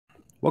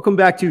Welcome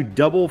back to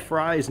Double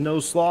Fries No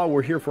Slaw.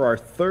 We're here for our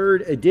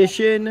third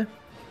edition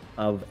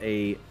of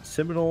a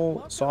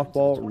Seminole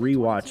softball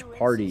rewatch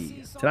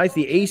party. Tonight's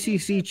the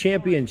ACC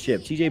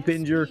Championship. TJ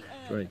Pittenger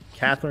joining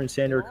Kathryn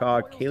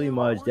Sandercock, Kaley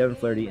Mudge, Devyn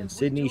Flaherty, and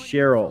Sydney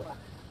Sherrill.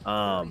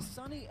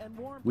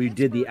 We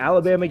did the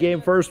Alabama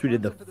game first. We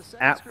did the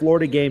at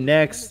Florida game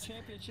next.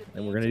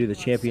 And we're going to do the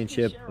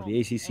championship of the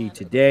ACC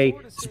today.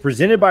 It's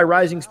presented by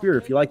Rising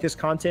Spirit. If you like this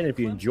content, if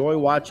you enjoy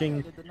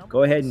watching,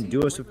 go ahead and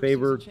do us a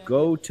favor.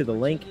 Go to the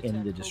link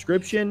in the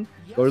description.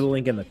 Go to the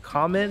link in the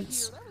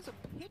comments.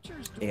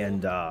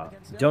 And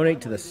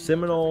donate to the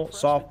Seminole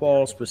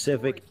softball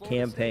specific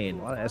campaign.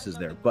 A lot of S's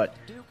there. But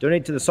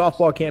donate to the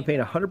softball campaign.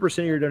 100%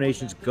 of your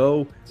donations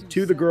go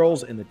to the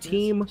girls and the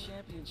team.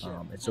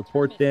 And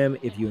support them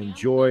if you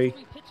enjoy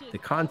the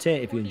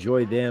content, if you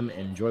enjoy them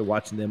and enjoy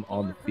watching them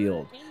on the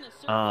field.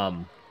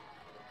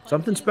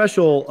 Something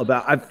special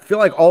about, I feel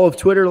like all of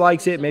Twitter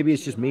likes it. Maybe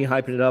it's just me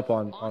hyping it up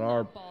on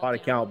our pod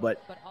account,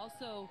 but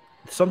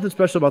something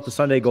special about the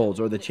Sunday goals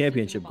or the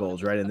championship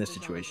goals, right, in this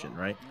situation,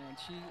 right?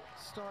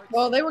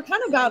 Well, they were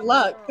kind of bad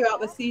luck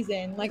throughout the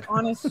season. Like,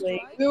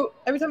 honestly,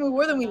 every time we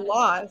wore them, we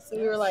lost. So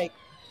we were like,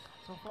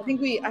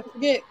 I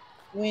forget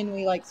when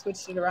we like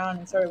switched it around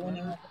and started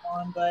winning with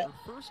on, but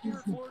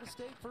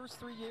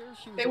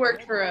they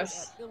worked for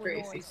us for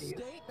ACC.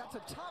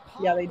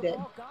 Yeah, they did.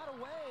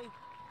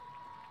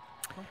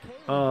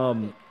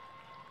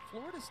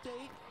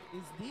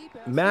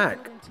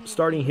 Mac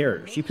starting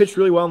here. She pitched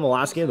really well in the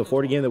last game, the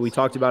Florida game that we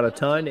talked about a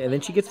ton, and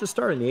then she gets to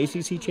start in the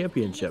ACC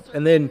Championship.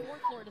 And then,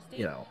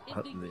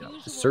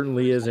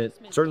 certainly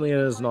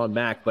isn't on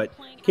Mac, but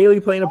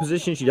Kaley playing a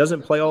position she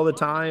doesn't play all the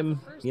time.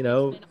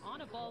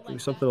 Maybe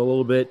something a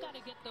little bit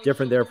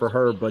different there for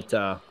her, but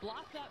I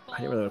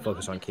didn't really want to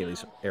focus on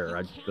Kaley's error.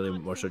 I really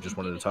more so just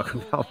wanted to talk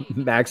about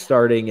Mac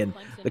starting and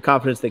the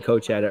confidence that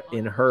coach had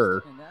in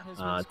her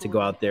to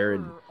go out there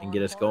and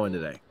get us going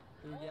today.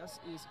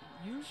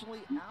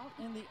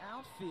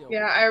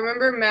 Yeah, I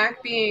remember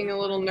Mac being a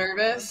little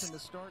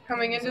nervous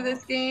coming into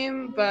this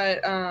game,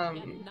 but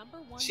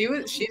she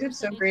did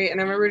so great, and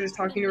I remember just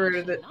talking to her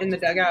in the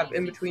dugout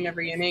in between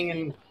every inning,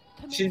 and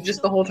she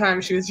just the whole time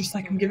she was just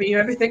like, "I'm giving you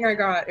everything I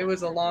got." It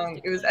was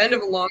the end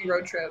of a long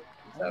road trip,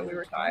 so we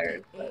were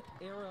tired. But.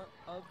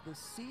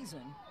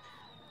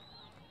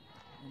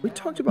 We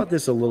talked about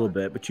this a little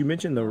bit, but you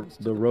mentioned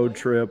the road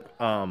trip.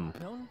 I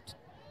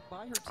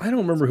don't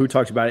remember who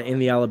talked about it in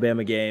the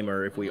Alabama game,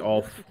 or if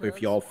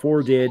y'all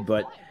four did.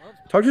 But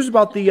talk to us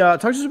about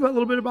a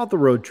little bit about the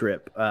road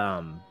trip.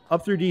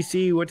 Up through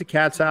DC, went to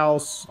Cat's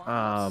house.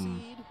 How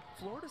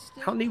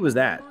neat was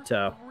that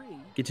to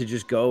get to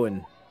just go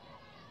and?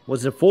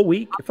 Was it a full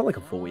week? It felt like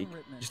a full week.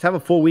 Just have a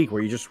full week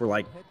where you just were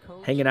like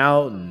hanging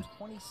out and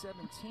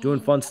doing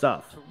fun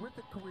stuff.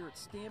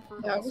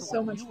 Yeah, it was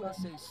so much fun.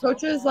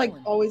 Coach has like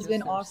always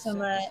been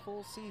awesome at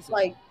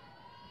like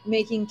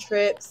making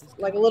trips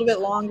like a little bit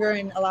longer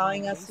and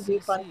allowing us to do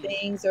fun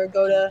things or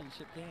go to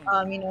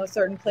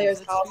certain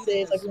players'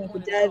 houses. Like we went to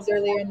Dev's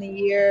earlier in the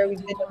year. We've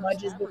been to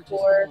Mudge's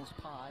before,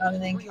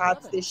 and then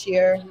Kat's this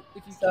year.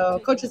 So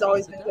Coach has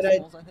always been good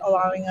at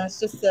allowing us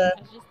just to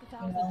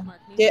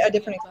get a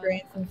different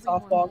experience in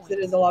softball, because it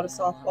is a lot of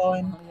softball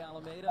in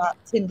about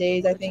 10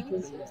 days, I think,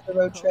 is the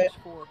road trip.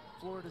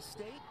 Florida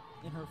State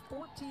in her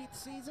 14th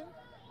season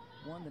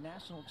won the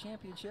national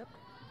championship.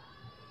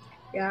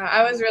 Yeah,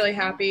 I was really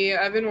happy.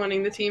 I've been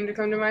wanting the team to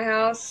come to my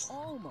house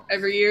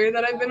every year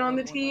that I've been on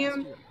the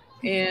team,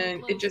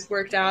 and it just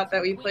worked out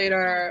that we played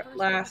our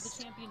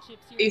last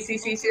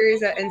ACC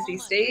series at NC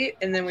State,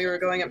 and then we were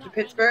going up to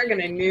Pittsburgh,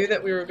 and I knew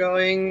that we were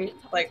going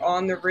like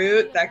on the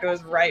route that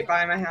goes right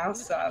by my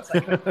house, so I was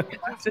like, okay,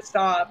 I have to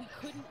stop,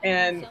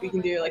 and we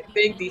can do like a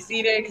big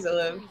DC day because I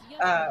live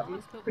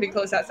pretty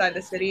close outside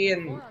the city,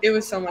 and it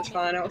was so much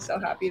fun. I was so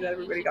happy that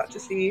everybody got to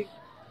see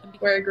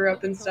where I grew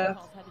up and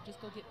stuff.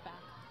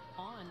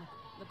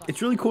 It's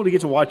really cool to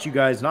get to watch you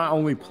guys not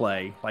only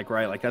play, like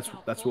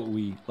that's what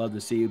we love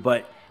to see,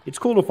 but it's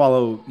cool to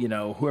follow,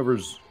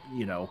 whoever's,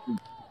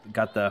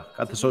 got the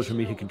social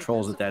media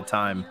controls at that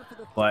time,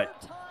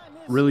 but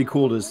really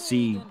cool to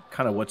see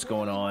kind of what's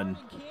going on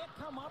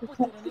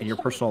in your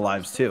personal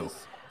lives too.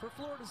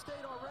 Was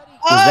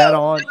that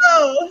on?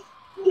 No.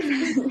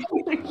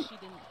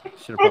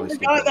 Should have probably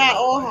forgot that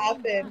all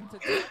happened.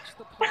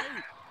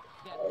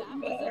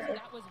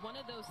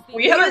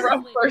 We had a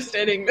rough first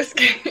inning this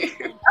game.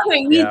 I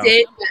mean, we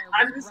did, but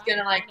I'm just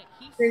gonna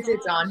since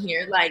it's on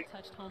here,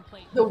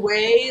 the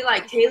way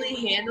Kaley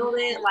handled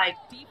it,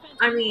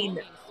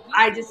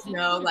 I just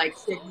know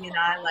Sydney and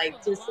I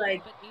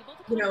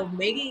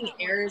making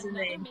errors in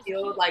the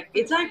infield,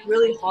 it's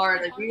really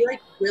hard. We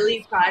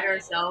really pride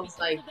ourselves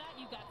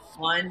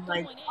on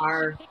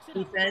our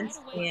defense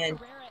and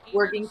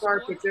working for our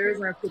pitchers,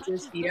 and our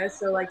pitchers feed us.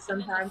 So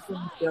sometimes when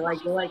you feel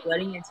like you're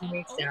letting your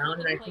teammates down,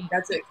 and I think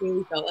that's what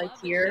Kaley felt like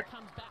here.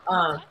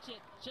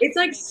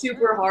 It's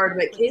super hard,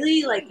 but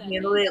Kaley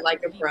handled it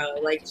like a pro.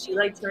 She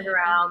turned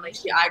around,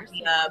 she eyed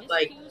me up,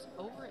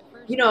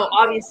 you know,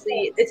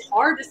 obviously it's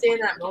hard to stay in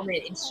that moment,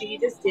 and she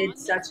just did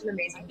such an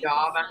amazing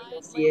job. I mean,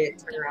 you'll see it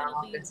turn around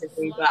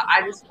offensively, but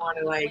I just want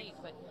to like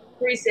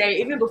say,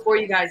 even before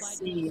you guys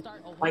see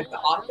like the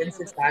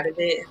offensive side of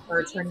it,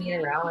 her turning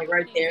it around, like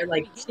right there,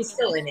 like she's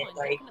still in it,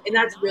 like, and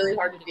that's really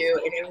hard to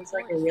do. And it was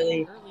like a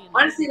really,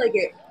 honestly, like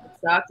it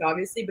sucked,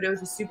 obviously, but it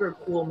was a super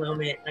cool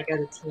moment, like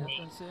as a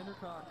teammate.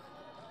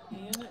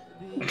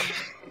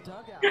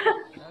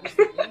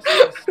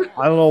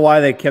 I don't know why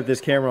they kept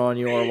this camera on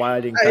you or why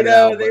I didn't cut it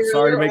out, but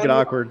sorry to make it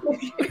awkward.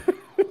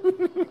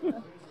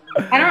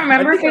 I don't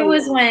remember if it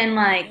was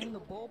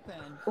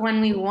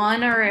when we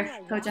won or if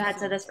Coach had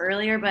said this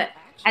earlier, but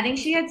I think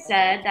she had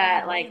said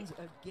that like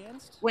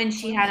when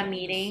she had a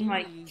meeting,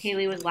 like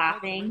Kaley was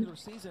laughing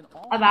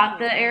about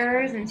the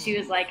errors, and she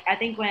was like, I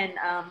think when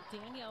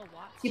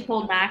she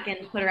pulled back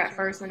and put her at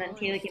first, and then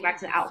Kaley came back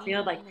to the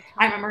outfield, like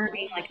I remember her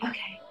being like,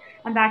 okay,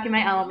 I'm back in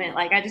my element.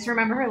 Like, I just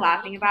remember her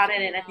laughing about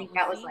it, and I think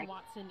that was, like,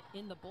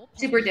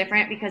 super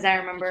different because I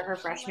remember her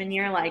freshman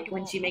year, like,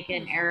 when she'd make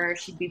an error,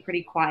 she'd be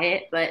pretty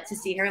quiet, but to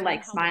see her,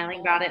 like, smiling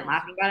about it and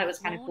laughing about it was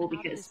kind of cool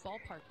because,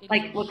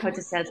 like, what Coach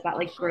says about,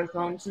 like, growth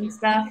loans and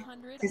stuff,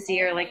 to see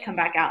her, like, come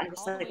back out and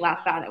just, like,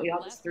 laugh about it. We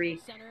all just three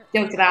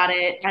joked about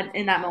it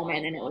in that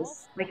moment, and it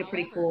was, like, a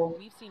pretty cool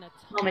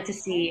moment to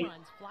see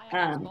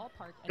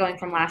going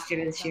from last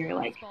year to this year,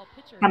 like,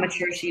 how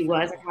mature she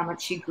was and how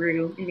much she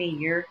grew in a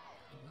year.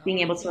 Being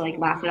able to like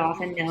laugh it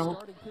off and know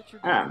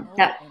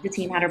that the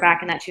team had her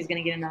back and that she was going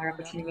to get another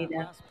opportunity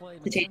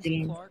to change the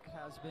game.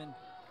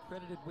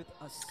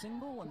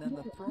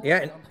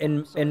 Yeah,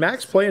 and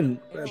Max pitching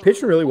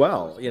really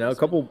well. You know, a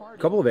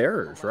couple of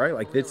errors, right?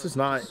 Like this is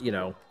not, you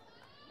know,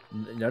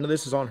 none of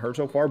this is on her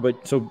so far.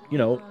 But so you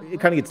know,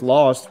 it kind of gets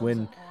lost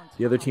when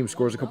the other team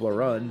scores a couple of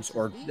runs,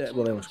 or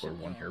well, they only scored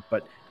one here,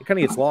 but it kind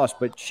of gets lost.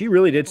 But she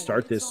really did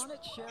start this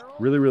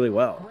really, really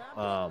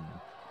well.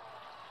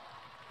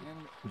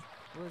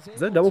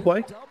 Is that a double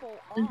play?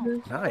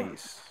 Mm-hmm.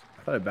 Nice.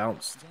 I thought it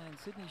bounced.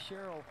 Sydney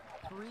Sherrill,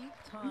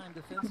 3-time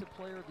Defensive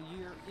Player of the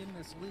Year in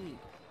this league.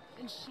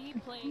 And she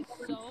plays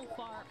so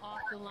far off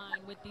the line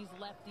with these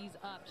lefties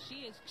up.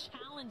 She is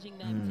challenging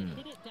them to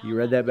hit it down. You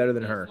read that better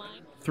than her.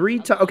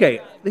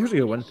 Okay, here's a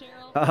good one.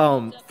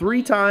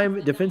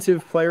 3-time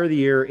Defensive Player of the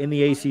Year in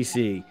the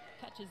ACC.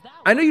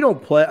 I know you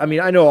don't play. I mean,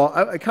 I know.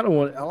 I kind of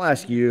want. I'll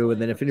ask you,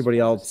 and then if anybody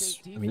else.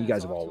 I mean, you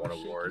guys have all won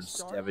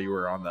awards. Devyn, you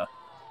were on the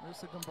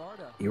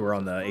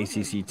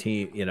ACC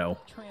team, you know,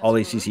 all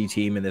ACC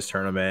team in this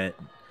tournament.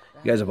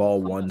 You guys have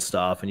all won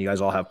stuff, and you guys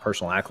all have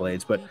personal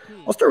accolades. But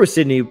I'll start with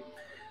Sydney.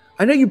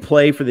 I know you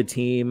play for the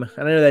team,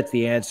 and I know that's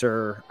the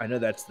answer. I know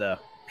that's the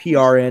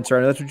PR answer.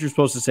 I know that's what you're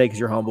supposed to say because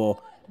you're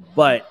humble.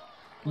 But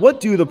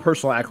what do the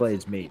personal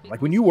accolades mean?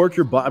 Like when you work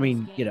your butt, I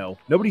mean, you know,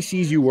 nobody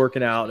sees you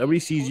working out. Nobody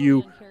sees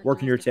you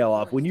working your tail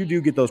off. When you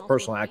do get those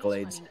personal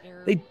accolades,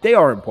 they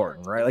are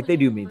important, right? Like they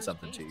do mean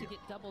something to you.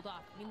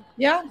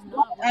 Yeah,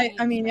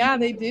 I mean, yeah,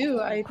 they do.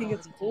 I think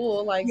it's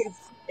cool. Like,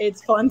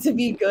 it's fun to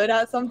be good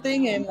at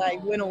something and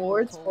like win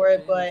awards for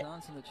it. But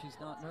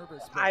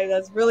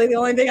that's really the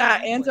only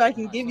answer I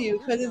can give you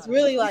because it's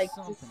really like,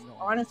 just,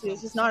 honestly,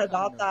 it's just not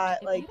about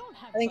that. Like,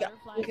 I think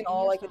we can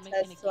all like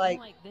attest to like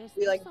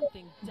we like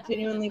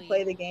genuinely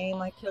play the game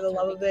like for the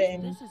love of it,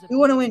 and we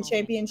want to win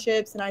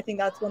championships. And I think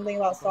that's one thing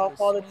about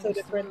softball that's so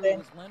different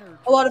than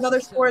a lot of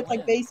other sports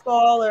like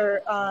baseball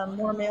or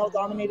more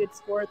male-dominated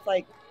sports.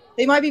 Like,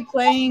 they might be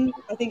playing,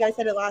 I think I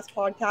said it last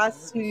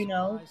podcast, who, you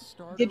know,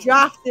 get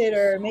drafted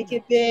or make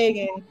it big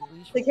and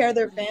take care of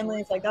their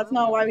families. Like, that's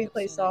not why we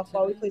play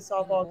softball. We play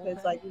softball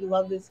because, like, we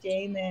love this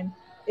game. And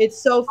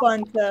it's so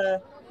fun to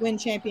win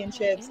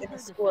championships in the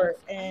sport.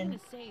 And,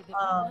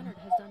 I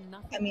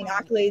mean,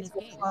 accolades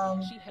will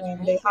come,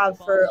 and they have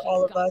for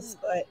all of us.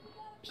 But,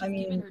 I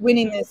mean,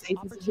 winning this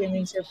ACC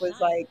championship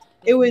was, like,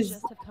 it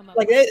was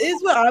like it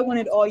is what I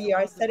wanted all year.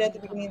 I said it at the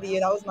beginning of the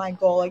year. That was my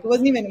goal. Like, it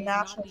wasn't even a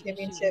national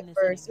championship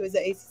first. It was the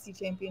ACC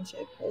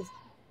championship because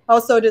I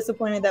was so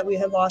disappointed that we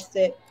had lost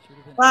it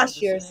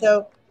last year.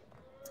 So,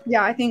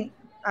 yeah, I think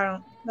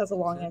that's a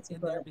long answer,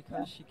 but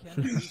yeah.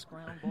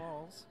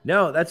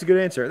 No, that's a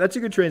good answer. That's a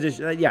good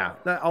transition. Yeah,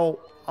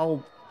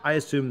 I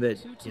assume that,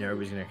 you know,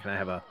 everybody's gonna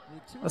kind of have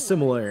a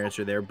similar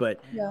answer there.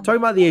 But yeah. Talking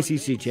about the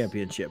ACC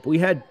championship, we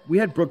had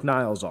Brooke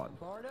Niles on,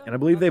 and I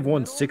believe they've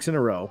won 6 in a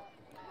row.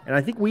 And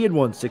I think we had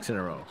won 6 in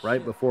a row,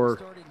 right? Before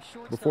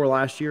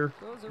last year,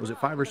 was it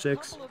 5 or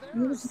 6?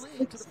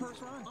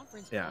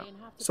 Yeah,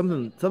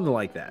 something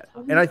like that.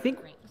 And I think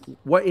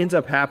what ends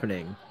up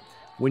happening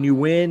when you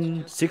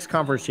win 6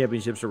 conference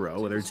championships in a row,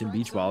 whether it's in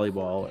beach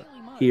volleyball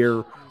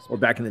here or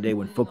back in the day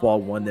when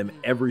football won them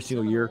every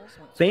single year,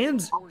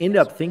 fans end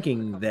up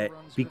thinking that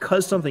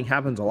because something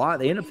happens a lot,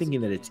 they end up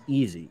thinking that it's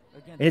easy,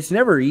 and it's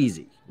never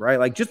easy, right?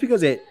 Like just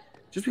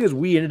because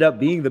we ended up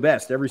being the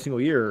best every single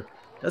year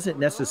doesn't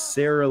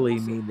necessarily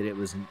mean that it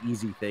was an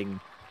easy thing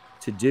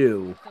to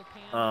do.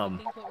 I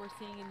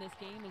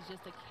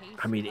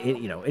mean,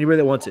 you know, anybody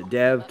that wants it,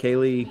 Dev,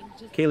 Kaley,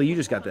 you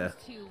just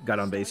got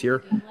on base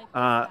here.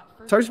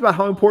 Talk to us about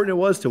how important it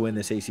was to win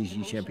this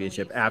ACC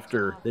championship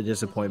after the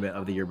disappointment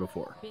of the year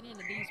before.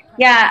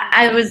 Yeah,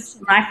 I was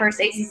my first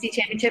ACC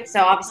championship,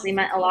 so obviously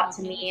meant a lot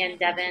to me and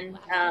Devyn.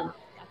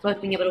 Both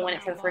being able to win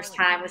it for the first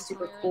time was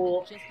super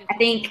cool. I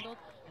think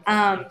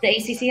the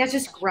ACC has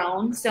just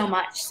grown so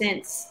much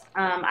since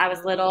I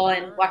was little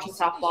and watching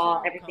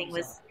softball. Everything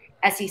was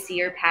SEC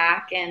or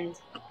PAC, and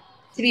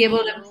to be able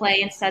to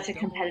play in such a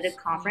competitive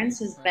conference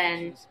has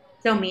been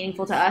so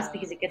meaningful to us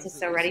because it gets us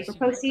so ready for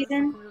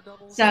postseason.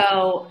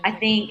 So I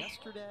think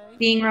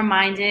being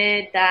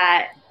reminded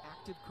that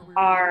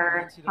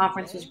our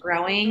conference was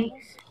growing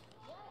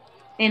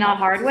in a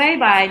hard way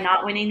by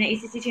not winning the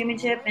ACC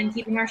championship and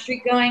keeping our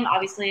streak going.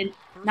 Obviously,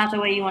 not the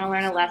way you want to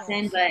learn a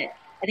lesson, but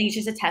I think it's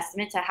just a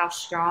testament to how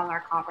strong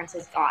our conference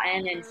has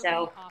gotten. And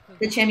so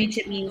the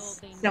championship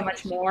means so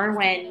much more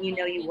when you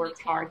know you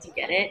worked hard to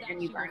get it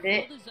and you've earned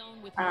it.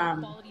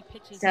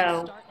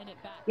 So,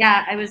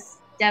 yeah, it was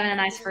Devyn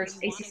and I's first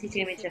ACC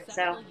championship,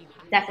 so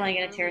definitely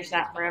going to cherish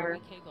that forever.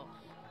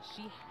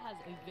 She has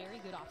a very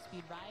good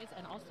off-speed rise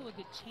and also a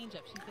good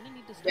changeup. She's going to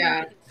need to start.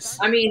 Yeah,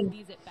 I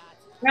mean,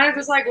 kind of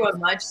just like what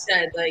Mudge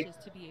said. Like,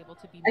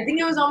 I think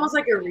it was almost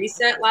like a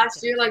reset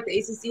last year. Like the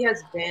ACC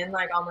has been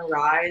like on the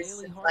rise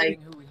since like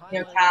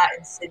Kat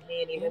and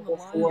Sydney and even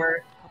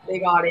before they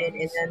got in.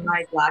 And then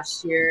like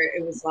last year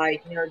it was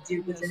like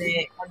Duke was in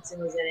it, Clemson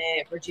was in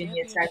it,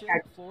 Virginia Tech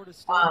had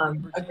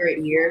a great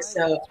year.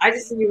 So I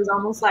just think it was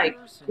almost like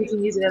we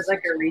can use it as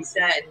like a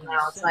reset. And now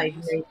it's like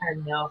you kind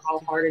of know how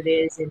hard it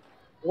is and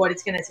what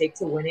it's going to take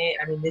to win it.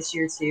 I mean, this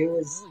year too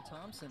was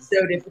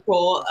so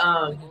difficult.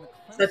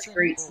 Such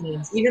great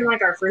teams. Even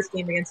like our first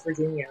game against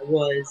Virginia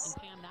was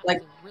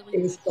like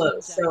it was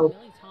close. So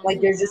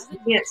like there's just you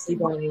can't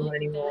sleep on anyone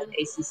anymore in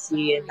the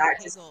ACC, and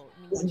that just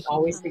isn't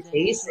always the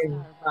case.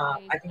 And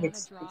I think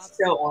it's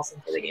so awesome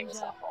for the game of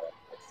softball.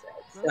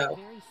 So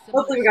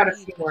hopefully we got a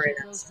few more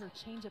innings.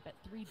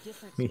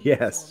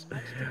 Yes.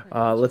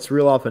 Let's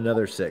reel off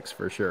another 6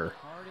 for sure.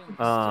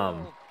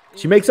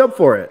 She makes up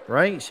for it,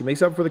 right? She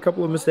makes up for the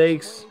couple of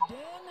mistakes.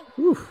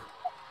 Whew.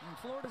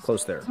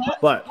 Close there.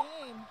 But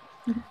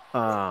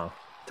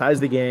ties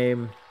the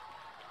game.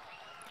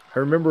 I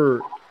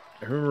remember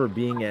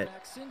being at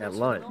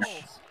lunch,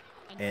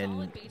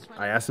 and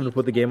I asked them to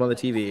put the game on the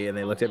TV, and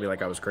they looked at me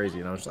like I was crazy,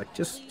 and I was like,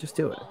 just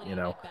do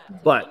it,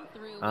 But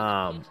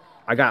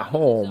I got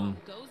home.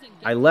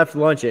 I left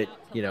lunch at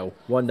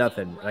 1-0,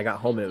 and I got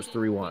home and it was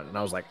 3-1, and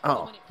I was like,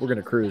 oh, we're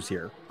gonna cruise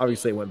here.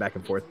 Obviously, it went back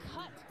and forth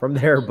from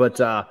there,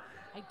 but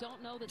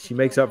she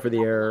makes up for the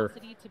error,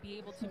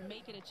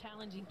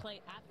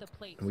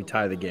 and we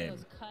tie the game.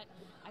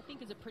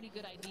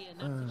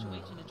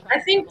 I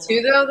think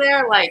too, though,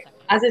 there, like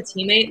as a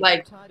teammate,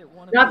 like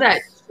not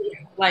that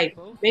like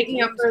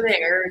making up for the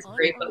error is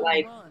great, but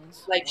like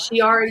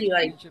she already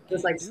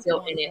was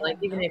still in it. Like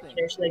even if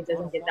she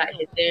doesn't get that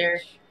hit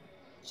there,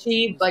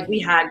 she we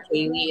had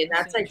Kaley, and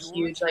that's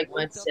huge, like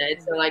Mudge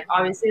said. So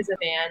obviously as a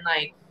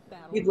fan,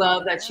 we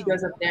love that she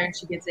goes up there and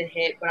she gets a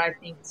hit, but I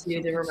think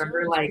too to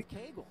remember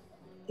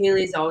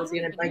Kaley's always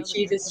gonna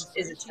she just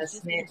is a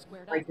testament.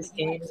 This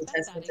game is a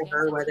testament to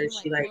her, whether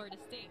she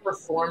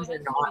performs or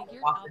not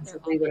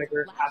offensively,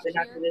 whatever happened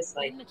after this.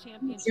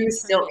 She was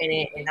still in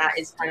it, and that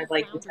is kind of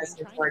the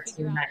testament to our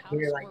team that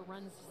year.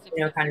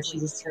 Kind of she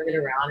just turned it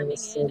around and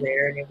was still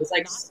there, and it was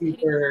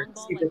super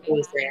super cool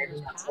to say. I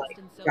mean, not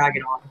to drag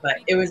it on, but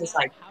it was just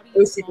it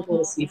was super cool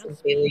to see from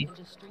Kaley,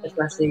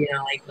 especially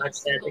like Mudge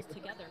said, it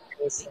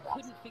was so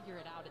awesome.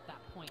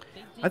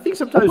 I think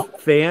sometimes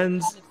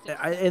fans,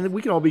 and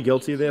we can all be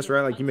guilty of this,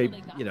 right?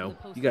 You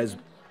guys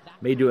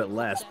may do it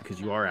less because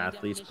you are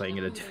athletes playing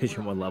at a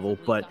Division I level.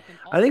 But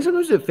I think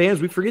sometimes as fans,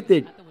 we forget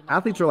that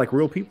athletes are like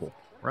real people,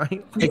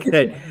 right?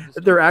 That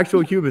they're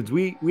actual humans.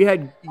 We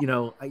had, I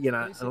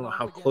don't know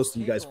how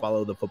closely you guys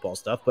follow the football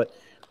stuff, but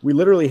we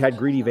literally had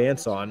Greedy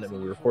Vance on. I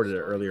mean, we reported it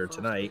earlier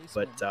tonight,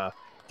 but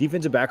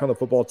defensive back on the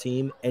football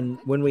team. And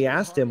when we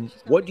asked him,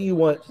 what do you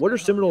want? What are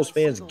Seminoles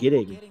fans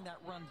getting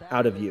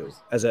out of you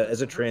as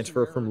a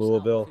transfer from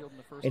Louisville?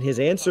 And his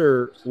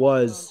answer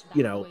was,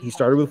 he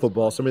started with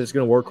football, somebody that's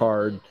going to work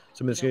hard,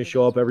 somebody that's going to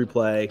show up every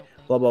play,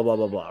 blah, blah, blah,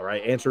 blah, blah,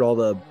 right? Answered all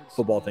the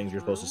football things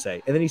you're supposed to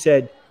say. And then he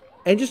said,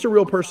 and just a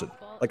real person.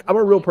 I'm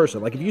a real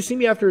person. If you see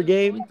me after a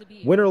game,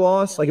 win or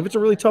loss, if it's a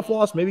really tough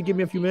loss, maybe give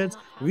me a few minutes.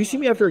 If you see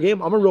me after a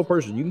game, I'm a real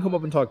person. You can come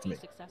up and talk to me,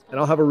 and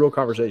I'll have a real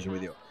conversation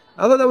with you.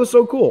 I thought that was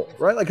so cool,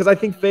 right? Because I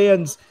think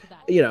fans,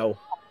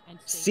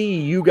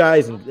 see you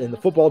guys and the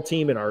football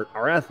team and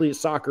our athletes,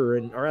 soccer,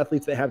 and our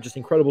athletes that have just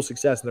incredible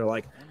success, and they're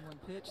like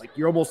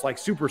you're almost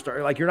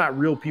superstar, you're not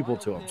real people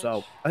to them.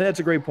 So I think that's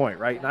a great point,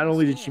 right? Not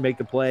only did she make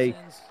the play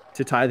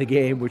to tie the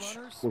game, which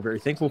we're very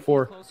thankful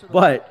for,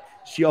 but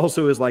she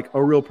also is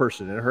a real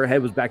person, and her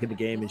head was back in the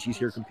game, and she's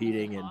here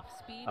competing. And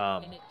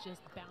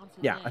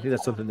yeah, I think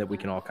that's something that we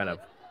can all kind of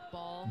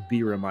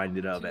be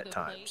reminded of at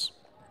times.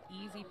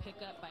 easy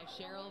pickup by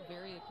Sherrill.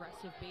 Very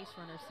aggressive base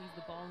runner, sees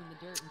the ball in the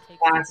dirt and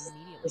takes Fast. it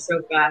immediately. We're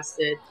so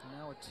fasted.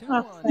 Now a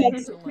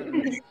 2-1 to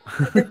Leonard.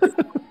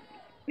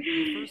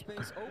 First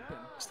base open.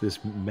 It's this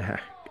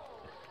Mac.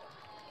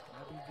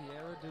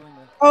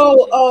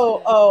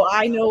 Oh,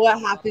 I know what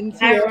happened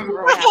I here.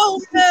 remember what Oh,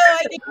 no,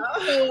 I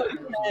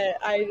didn't know.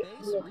 I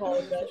do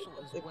apologize.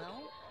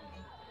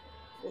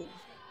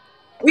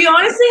 We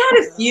honestly had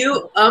a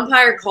few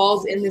umpire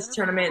calls in this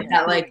tournament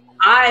that, like,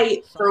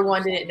 I, for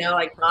one, didn't know.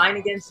 Like, mine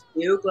against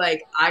Duke,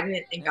 like, I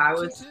didn't think I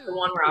was the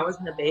one where I was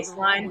in the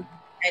baseline.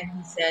 And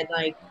he said,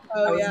 like,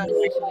 I was in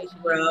the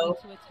row.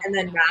 And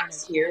then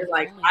Max here,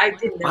 like, I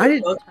didn't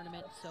know.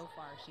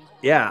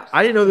 Yeah,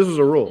 I didn't know this was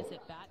a rule.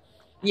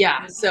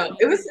 Yeah, so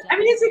it was, I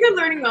mean, it's a good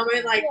learning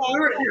moment. Like, we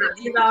were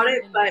happy about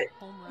it, but,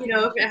 you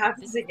know, if it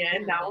happens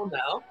again, now we'll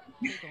know.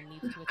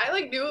 I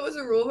like knew it was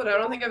a rule, but I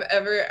don't think I've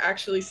ever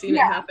actually seen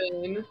it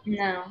happen.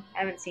 No, I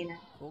haven't seen it.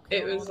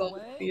 It was all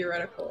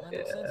theoretical.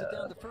 Yeah.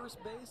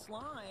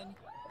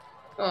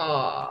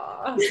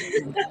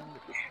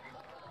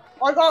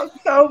 I got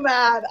so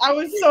mad. I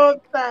was so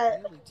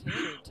upset.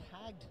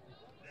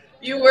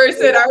 You were,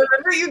 Sid. I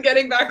remember you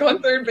getting back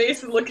on third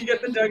base and looking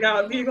at the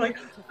dugout and being like,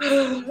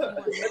 and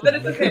then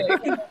it's okay.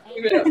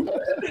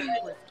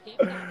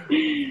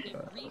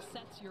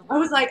 I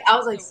was like,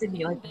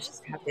 Sydney, like, what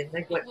just happened?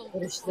 Like, what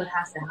has to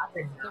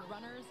happen now?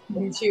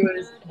 And she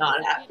was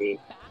not happy.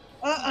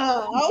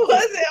 I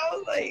wasn't. I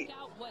was like,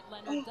 what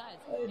Leonard does.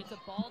 It's a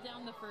ball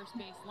down the first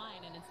base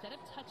line, and instead of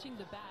touching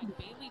the bag,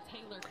 Bailey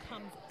Taylor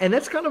comes. And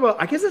that's kind of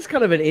I guess that's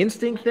kind of an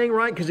instinct thing,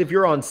 right? Because if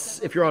you're on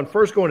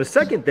first going to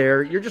second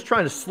there, you're just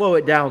trying to slow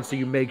it down so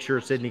you make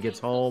sure Sydney gets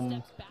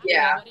home.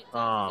 Yeah.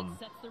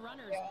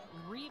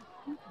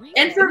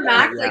 And for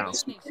Max, like,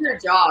 she did her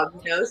job,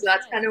 you know, so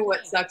that's kind of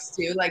what sucks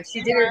too. Like,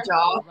 she did her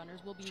job,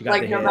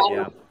 like, no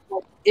matter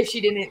if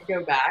she didn't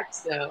go back,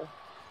 so.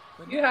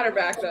 You had her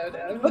back, though,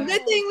 Dev. A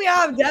good thing we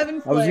have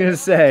Devyn Flaherty. I was going to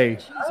say.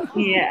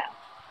 Yeah.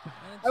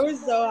 I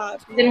was so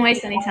happy. Didn't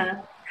waste any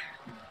time.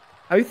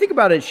 I mean, think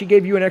about it. She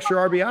gave you an extra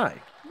RBI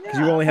because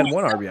you only had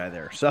one RBI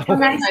there. So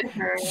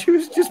she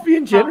was just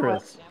being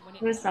generous.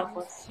 It was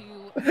selfless.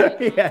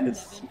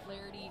 Yes.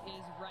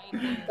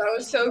 That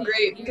was so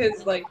great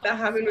because, like, that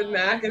happened with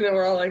Mac, and then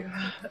we're all like,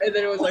 and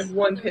then it was like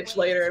one pitch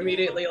later,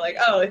 immediately, like,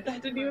 oh,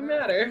 that didn't even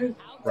matter.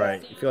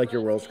 Right. You feel like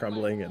your world's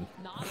crumbling, and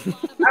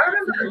I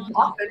remember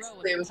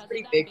offensively it was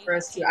pretty big for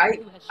us too. I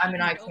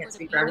mean, I can't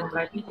speak for everyone,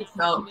 but I think we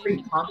felt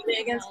pretty confident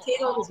against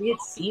Taylor because we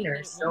had seen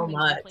her so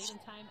much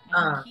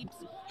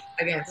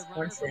against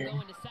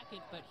Clemson.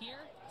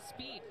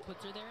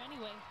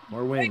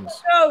 more wings.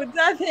 No,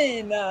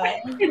 Devyn.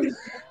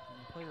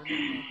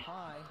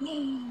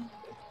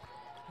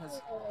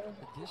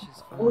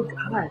 Oh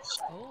gosh.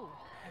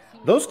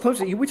 Those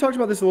Clemson, we talked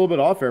about this a little bit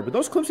off air, but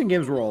those Clemson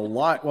games were a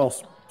lot. Well,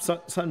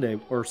 Sunday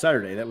or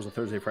Saturday. That was a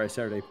Thursday, Friday,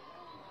 Saturday.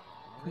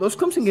 Those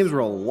Clemson games were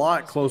a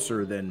lot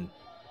closer than.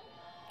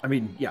 I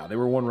mean, yeah, they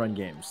were one-run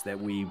games that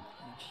we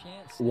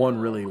won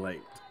really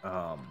late.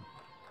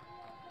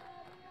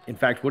 In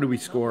fact, what did we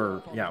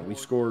score? Yeah, we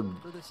scored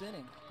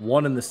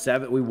one in the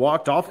seventh. We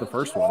walked off the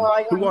first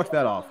one. Who walked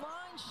that off?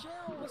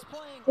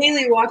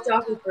 Kaley walked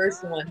off the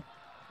first one.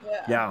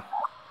 Yeah.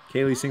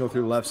 Kaley single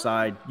through the left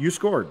side. You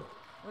scored.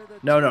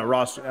 No,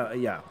 Ross.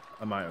 Yeah,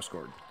 Amayo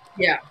scored.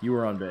 Yeah. You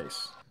were on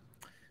base.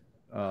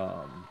 And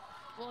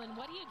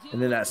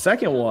then that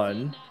second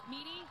one,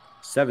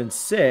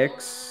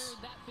 7-6.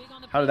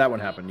 How did that one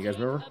happen? You guys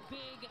remember?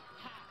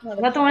 Is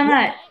that the one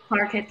that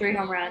Clark hit 3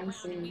 home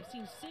runs? And is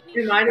that the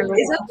one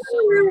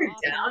we were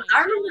down?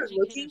 I remember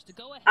looking.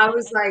 I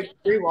was like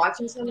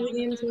rewatching some of the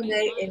games one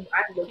day, and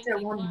I looked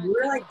at one. We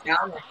were like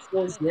down like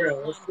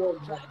 4-0 or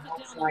 4-1. I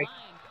was like,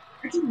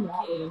 I do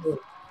not remember.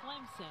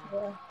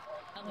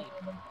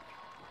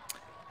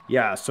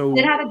 Yeah, so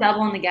did have a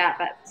double in the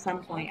gap at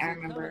some point. I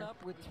remember.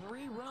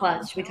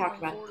 Clutch. We talked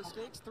about it.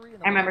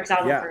 I remember because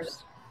I was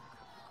first.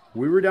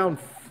 We were down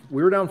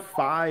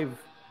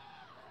 5.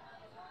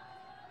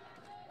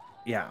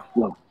 Yeah.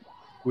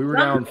 We were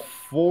down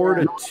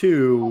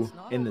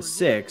 4-2 in the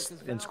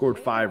 6th and scored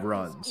 5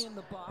 runs.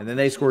 And then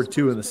they scored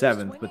 2 in the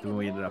 7th, but then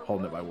we ended up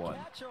holding it by 1.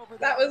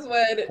 That was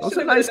when that was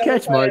a nice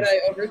catch, Mudge. I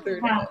overthrew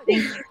it.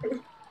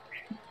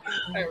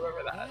 I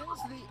remember that.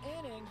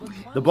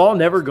 The ball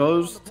never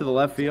goes to the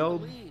left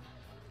field.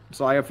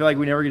 So I feel like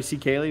we never get to see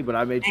Kaley, but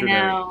I made sure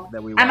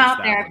that we watched I'm out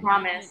that there, one. I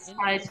promise.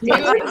 I swear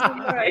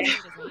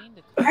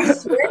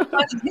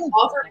Mudge gets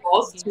off her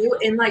balls too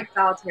in like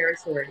foul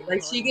territory.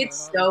 Like she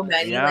gets so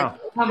many. Yeah.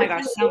 Like, oh my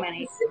gosh, so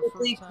many.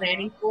 Specifically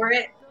planning for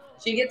it.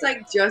 She gets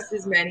like just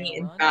as many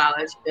in foul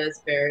as she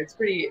does fair. It's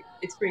pretty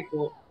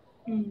cool.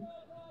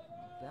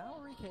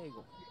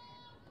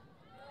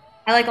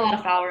 I like a lot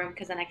of foul room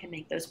because then I can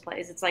make those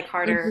plays. It's like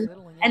harder.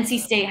 NC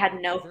State had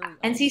no.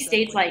 NC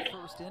State's like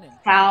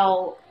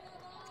foul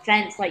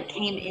fence like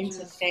came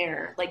into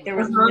fair. Like there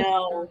was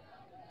no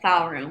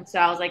foul room. So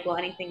I was like, well,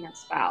 anything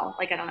that's foul,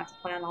 like I don't have to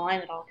play on the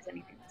line at all because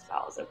anything that's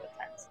foul is over the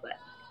fence. But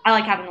I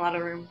like having a lot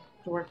of room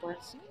to work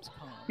with.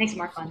 Makes it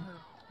more fun.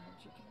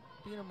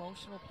 Be an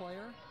emotional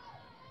player.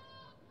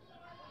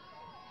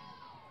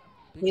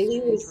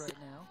 Kaley was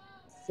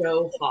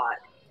so hot.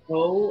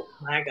 Oh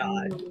my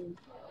God.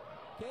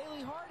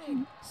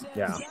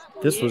 Yeah,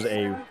 this was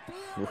a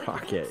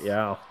rocket.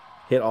 Yeah,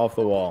 hit off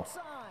the wall.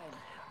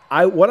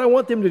 What I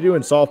want them to do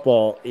in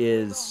softball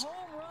is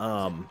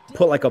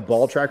put like a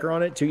ball tracker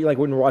on it too. Like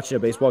when we're watching a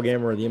baseball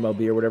game or the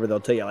MLB or whatever, they'll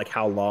tell you like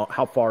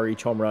how far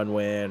each home run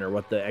went or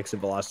what the exit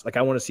velocity. Like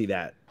I want to see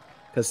that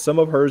because some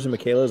of hers and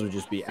Michaela's would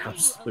just be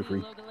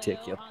absolutely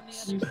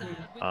ridiculous.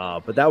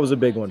 But that was a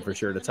big one for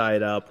sure to tie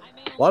it up.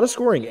 A lot of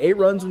scoring, 8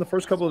 runs in the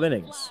first couple of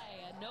innings.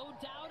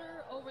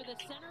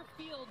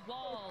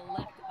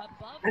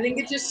 I think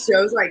it just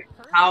shows like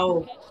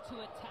how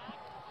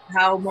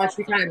much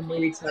we kind of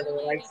knew each other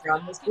like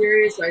from this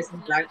period. So I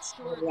think that's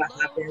kind of what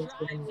happens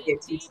when you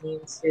get two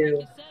teams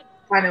who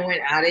kind of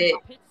went at it.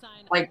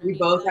 Like we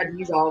both had to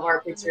use all of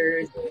our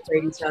pictures when we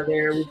played each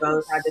other. We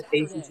both had to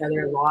face each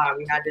other a lot.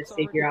 We had to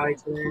figure out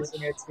each other's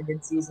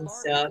tendencies and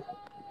stuff.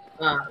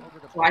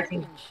 So I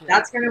think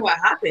that's kind of what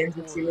happens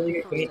with two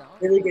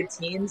really good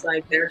teams.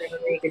 Like they're going to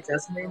make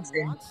adjustments,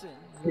 and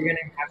you're going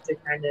to have to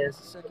kind of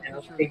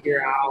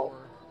figure out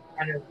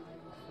kind of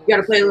you got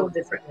to play a little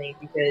differently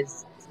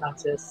because it's not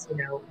just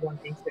one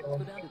thing's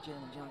going on.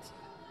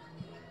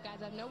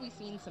 Guys, I know we've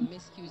seen some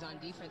miscues on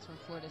defense from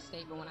Florida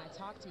State, but when I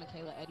talked to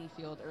Michaela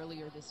Edenfield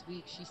earlier this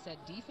week, she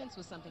said defense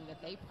was something that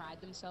they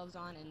pride themselves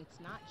on, and it's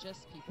not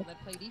just people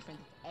that play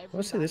defense. I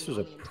want to say this was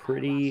a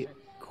pretty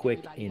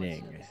quick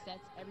inning.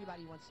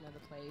 Everybody wants to know the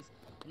plays,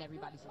 and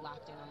everybody's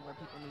locked in on where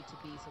people need to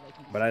be so they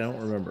can. But I don't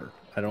remember.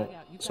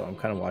 So I'm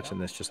kind of watching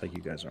this just like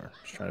you guys are,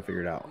 just trying to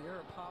figure it out.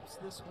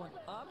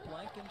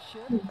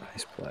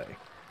 Nice play.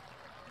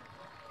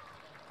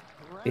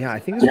 Yeah, I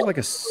think this was like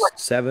a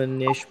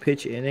 7-ish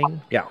pitch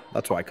inning. Yeah,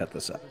 that's why I cut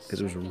this up,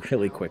 because it was a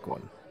really quick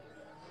one.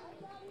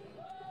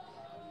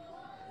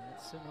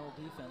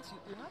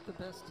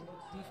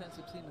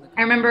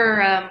 I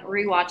remember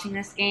rewatching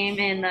this game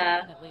in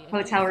the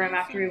hotel room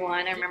after we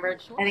won. I remember,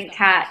 I think,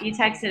 Kat, you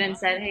texted and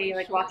said, hey,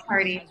 like, watch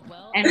party.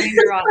 And we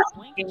were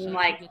watching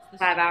like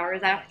 5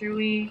 hours after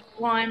we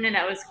won. And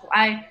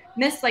I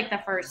missed like the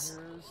first,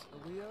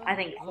 I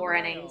think, 4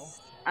 innings.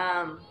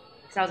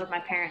 Because I was with my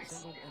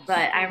parents.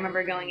 But I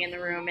remember going in the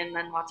room and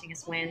then watching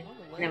us win.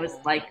 And it was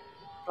like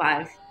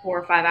 4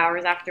 or 5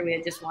 hours after we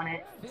had just won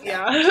it.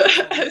 Yeah.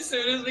 As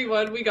soon as we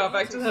won, we got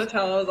back to the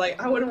hotel. I was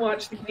like, I want to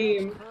watch the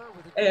game.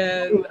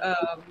 And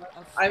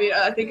I mean,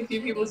 I think a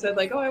few people said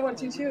like, oh, I want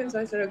to too. And so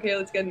I said, okay,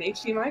 let's get an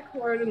HDMI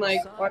cord and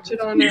like watch it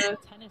on a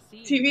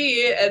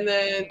TV. And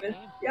then,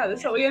 yeah,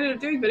 that's what we ended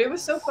up doing. But it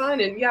was so fun.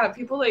 And yeah,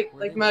 people like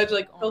Mudge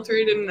like filter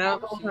it in and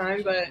out the whole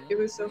time. But it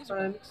was so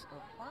fun.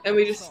 And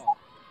we just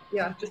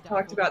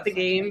talked about the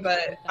game.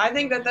 But I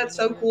think that's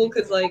so cool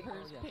because like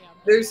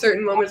there's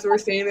certain moments where we're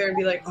standing there and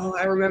be like, oh,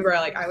 I remember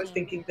I was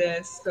thinking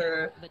this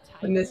or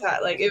when this had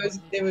like it was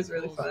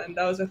really fun.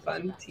 That was a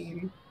fun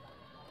team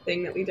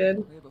thing that we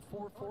did. We have a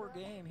 4-4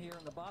 game here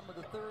in the bottom of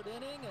the 3rd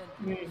inning,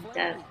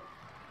 and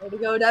way to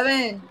go,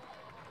 Devyn.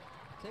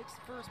 Takes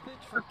the first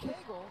pitch for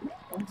Kegel.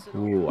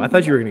 Ooh, I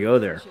thought you were gonna go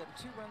there.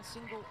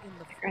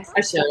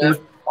 I should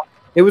have.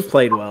 It was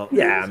played well.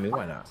 Yeah, I mean,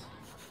 why not?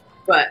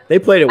 But they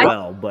played it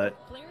well, but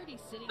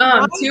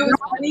two was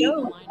funny.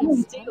 You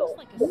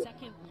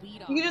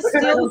can just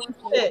steal the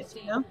pitch,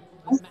 you know?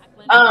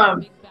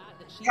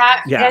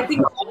 Kat, yeah. I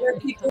think other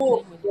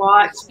people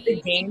watched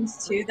the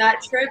games to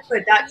that trip,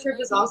 but that trip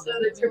was also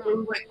the trip where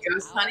we went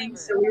ghost hunting.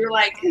 So we were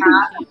like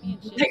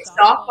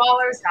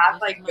softballers, half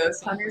like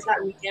ghost hunters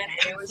that weekend,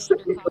 and it was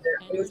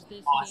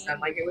awesome.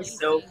 Like it was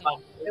so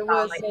fun. It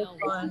was so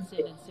fun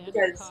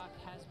because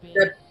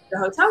the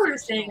hotel we were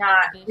staying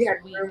at, it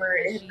had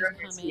rumored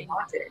to be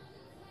haunted.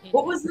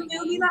 What was the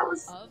movie that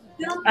was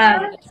filmed?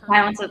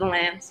 Silence of the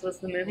Lambs was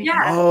the movie.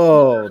 Yeah.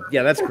 Oh,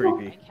 yeah, that's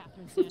creepy.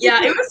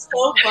 Yeah, it was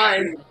so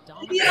fun.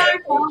 We found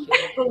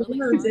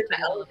balloons in the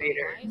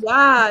elevator.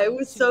 Yeah, it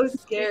was so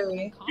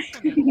scary.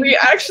 We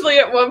actually,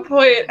 at one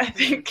point, I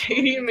think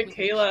Katie and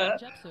Michaela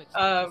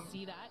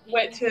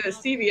went to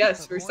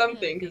CVS for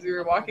something because we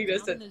were walking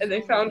distance, and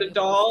they found a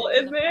doll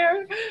in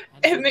there,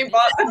 and they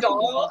bought the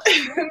doll,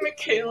 and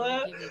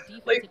Michaela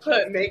like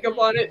put makeup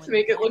on it to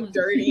make it look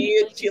dirty,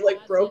 and she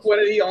like broke one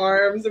of the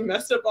arms and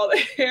messed up all the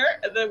hair,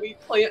 and then we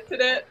planted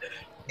it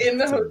in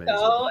the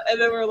hotel,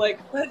 and then we're like,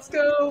 let's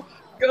go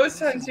ghost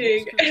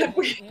hunting, and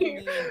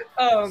we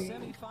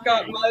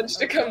got Mudge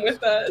to come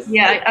with us.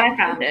 Yeah, I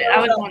found it. I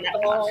was the one that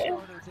found it.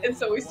 And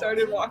so we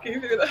started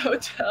walking through the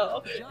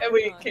hotel, and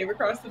we came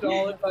across the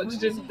doll, and Mudge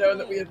didn't know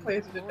that we had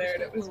planted it there,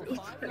 and it was really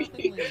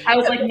funny. I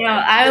was like, no.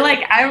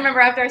 I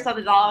remember after I saw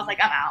the doll, I was like,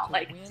 I'm out.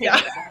 Like,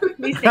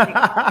 please take it.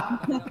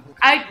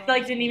 I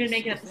like didn't even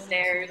make it up the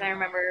stairs. I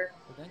remember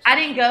I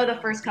didn't go the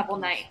first couple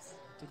nights.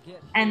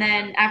 And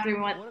then after we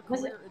went,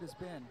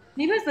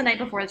 maybe it was the night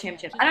before the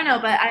championship. I don't know,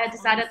 but I had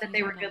decided that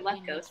they were good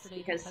luck ghosts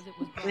because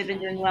we'd been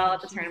doing well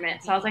at the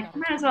tournament. So I was like, I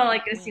might as well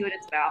like go see what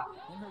it's about.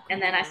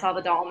 And then I saw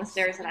the doll on the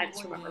stairs, and I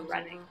just remember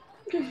running.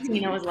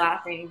 Tina was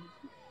laughing.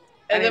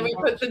 And then we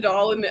put the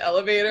doll in the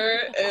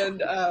elevator,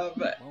 and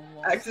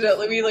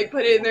accidentally we like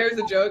put it in there as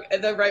a joke,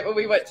 and then right when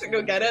we went to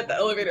go get it, the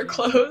elevator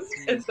closed,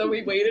 and so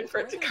we waited for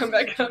it to come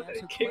back up, and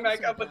it came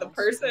back up with a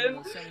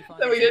person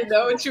that we didn't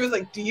know, and she was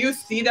like, "Do you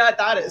see that?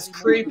 That is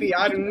creepy.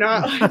 I do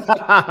not like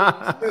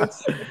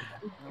that."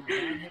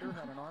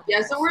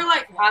 Yeah, so we're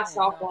like half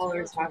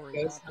softballers, half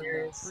ghost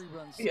hunters.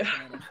 Yeah.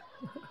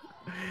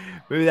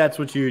 Maybe that's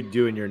what you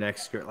do in your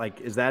next,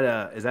 like, is that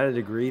a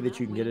degree that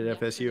you can get at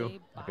FSU,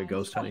 like a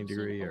ghost hunting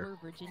degree, or?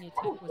 Virginia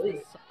Tech was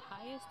the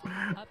highest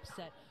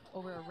upset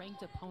over a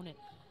ranked opponent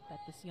that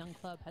this young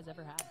club has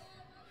ever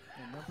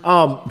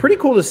had. Pretty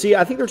cool to see.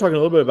 I think they're talking a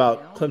little bit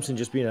about Clemson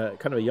just being a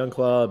kind of a young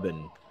club,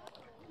 and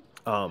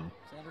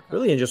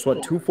really in just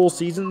what, 2 full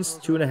seasons,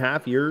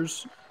 2.5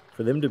 years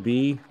for them to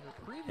be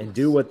and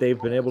do what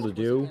they've been able to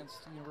do.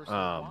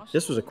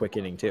 This was a quick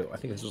inning too. I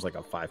think this was like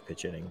a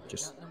 5-pitch inning,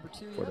 just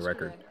for the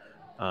record.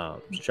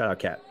 Shout out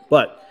Cat.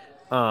 But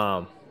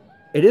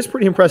it is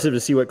pretty impressive to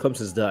see what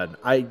Clemson's done.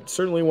 I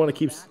certainly want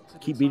to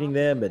keep beating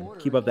them and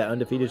keep up that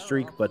undefeated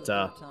streak, but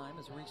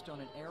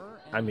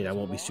I mean, I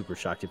won't be super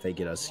shocked if they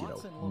get us,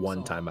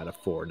 1 time out of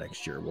 4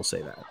 next year. We'll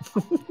say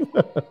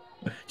that.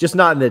 Just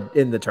not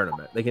in the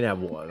tournament. They can have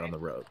 1 on the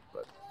road,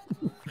 but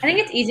I think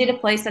it's easy to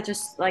play such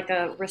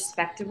a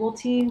respectable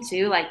team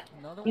too. Like,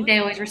 I think they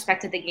always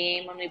respected the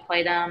game when we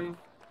played them.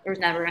 There was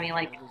never any,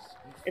 like,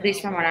 at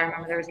least from what I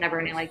remember, there was never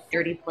any like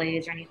dirty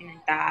plays or anything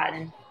like that.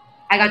 And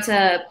I got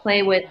to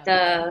play with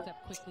the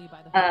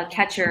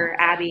catcher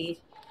Abby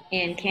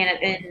in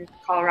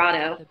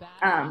Colorado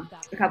a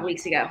couple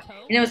weeks ago,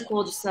 and it was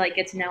cool just to like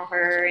get to know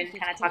her and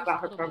kind of talk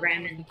about her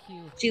program. And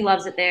she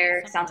loves it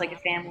there. Sounds like a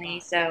family.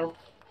 So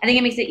I think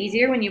it makes it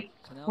easier when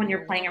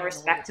you're playing a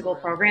respectable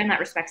program that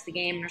respects the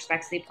game and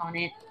respects the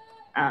opponent.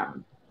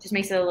 Just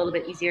makes it a little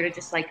bit easier to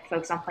just like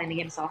focus on playing the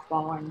game of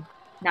softball and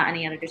not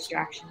any other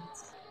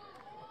distractions.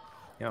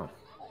 Yeah.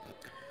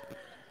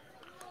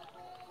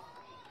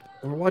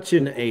 We're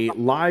watching a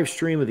live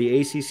stream of the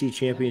ACC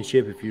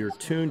Championship. If you're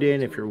tuned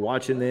in, if you're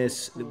watching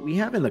this, we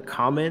have in the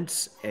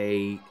comments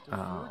a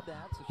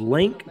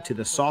link to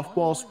the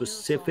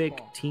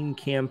softball-specific team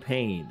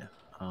campaign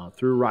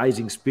through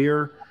Rising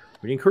Spear.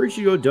 We'd encourage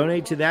you to go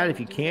donate to that if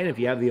you can, if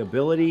you have the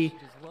ability.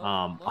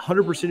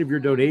 100% of your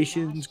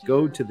donations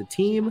go to the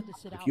team.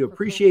 If you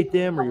appreciate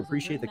them or you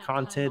appreciate the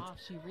content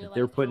that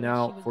they're putting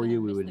out for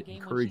you, we would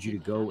encourage you to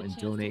go and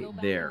donate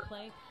there.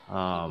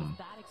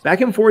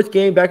 Back and forth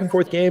game.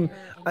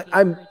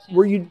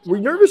 Were you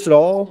nervous at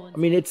all? I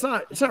mean, it's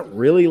not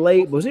really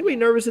late. Was anybody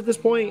nervous at this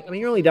point? I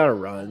mean, you're only down a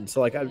run,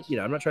 so like I'm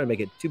not trying to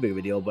make it too big of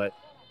a deal, but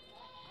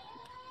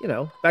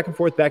back and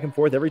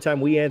forth. Every time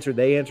we answered,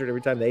 they answered.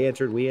 Every time they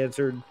answered, we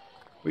answered.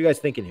 What are you guys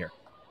thinking here?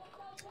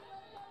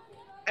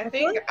 I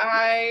think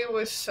I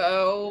was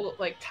so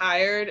like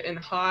tired and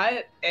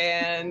hot,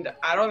 and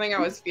I don't think I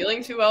was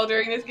feeling too well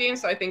during this game.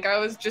 So I think I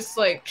was just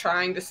like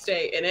trying to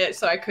stay in it.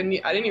 So I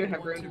didn't even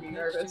have room to be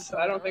nervous. So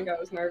I don't think I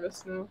was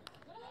nervous. No.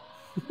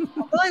 I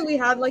feel like we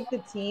had like the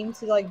team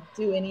to like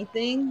do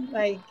anything.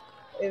 Like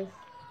if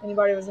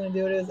anybody was gonna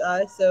do it, it was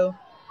us. So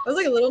I was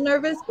like a little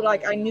nervous, but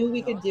like I knew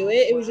we could do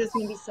it. It was just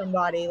gonna be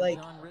somebody. Like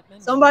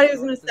somebody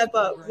was gonna step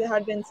up because it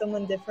had been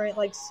someone different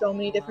like so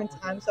many different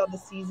times throughout the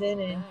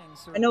season, and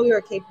I know we were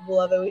capable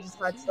of it. We just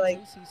had to like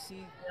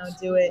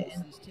do it,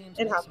 and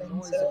it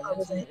happened. So I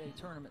wasn't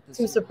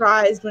too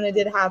surprised when it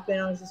did happen.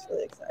 I was just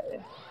really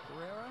excited.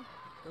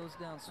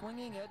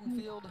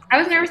 I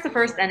was nervous the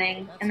first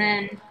inning, and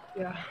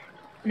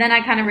then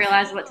I kind of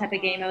realized what type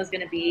of game it was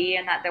going to be,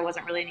 and that there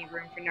wasn't really any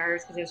room for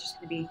nerves because it was just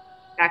going to be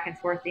back and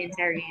forth the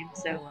entire game.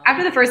 So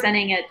after the first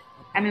inning,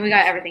 we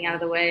got everything out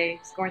of the way,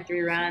 scoring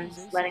 3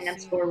 runs, letting them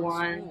score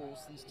 1.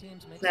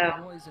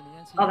 So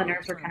all the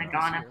nerves were kind of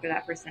gone after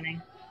that first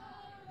inning.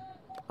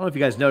 I don't know if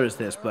you guys noticed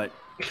this, but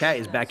Kat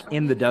is back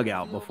in the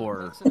dugout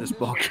before this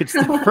ball gets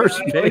to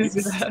first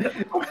base.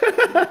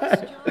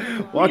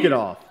 Walk it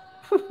off.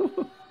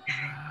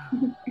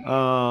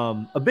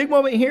 A big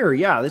moment here.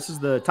 Yeah, this is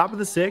the top of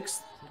the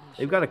 6th.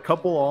 They've got a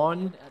couple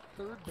on,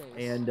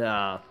 and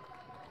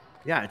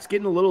yeah, it's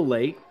getting a little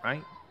late,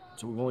 right?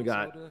 So we've only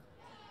got,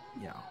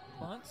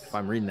 if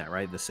I'm reading that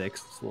right, the 6th.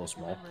 It's a little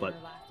small, but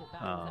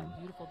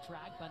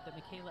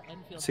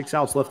 6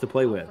 outs left to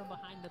play with.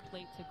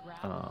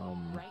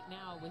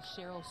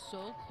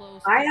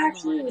 I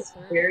actually was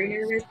very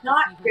nervous.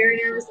 Not very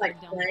nervous like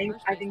playing.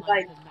 I think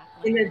like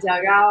in the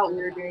dugout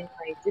we were doing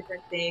like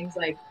different things.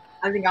 Like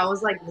I think I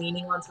was like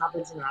leaning on top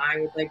of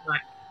Janai with like my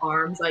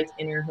arms like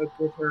interhooked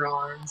with her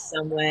arms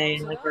some way,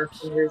 and like her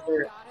fingers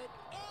were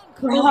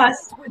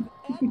crossed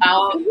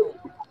out. It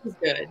was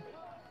good.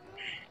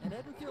 And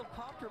Edenfield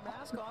popped her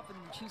mask off, and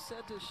she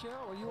said to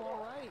Sherrill, "Are you all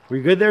right?" Were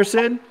you good there,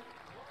 Sid?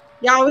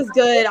 Yeah, I was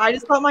good. I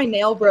just thought my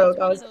nail broke.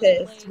 I was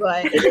pissed,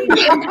 but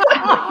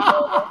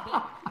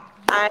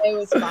I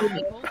was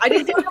fine. I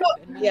just don't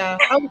know. Yeah,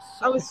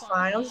 I was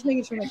fine. I was just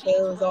making sure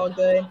Michaela was all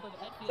good.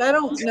 So I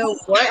don't know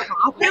what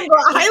happened, but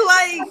I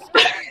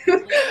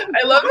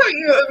love how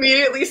you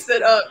immediately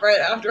sit up right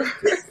afterwards.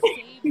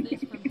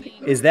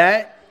 Is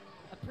that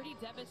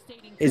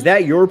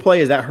your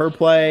play? Is that her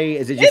play?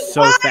 Is it just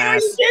so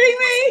fast? Are you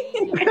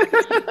kidding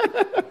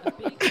me?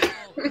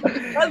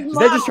 Is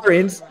that just her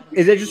is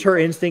that just her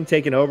instinct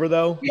taking over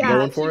though? Yeah,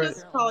 going for she it.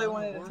 just probably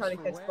wanted to try to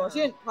catch the ball. She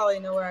didn't probably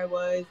know where I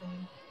was.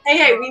 And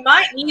Hey, we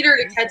might need her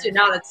to catch it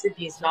now that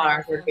Sydney's not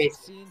our third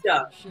base.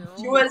 So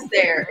she was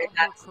there, and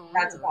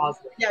that's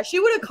positive. Yeah, she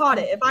would have caught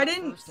it. If I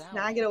didn't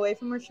snag it away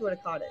from her, she would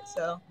have caught it.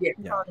 So yeah,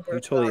 you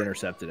totally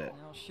intercepted it.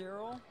 Now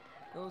Sherrill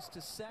goes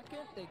to second.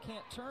 They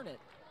can't turn it.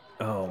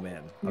 Oh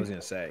man, I was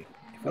gonna say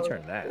if we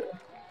turn that,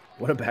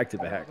 what a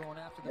back-to-back. Going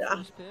after the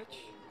first pitch,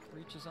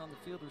 reaches on the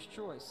fielder's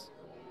choice.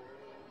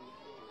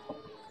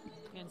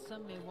 And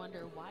some may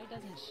wonder, why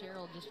doesn't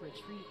Sherrill just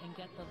retreat and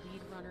get the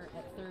lead runner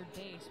at third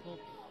base? Well,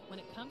 when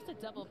it comes to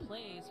double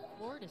plays,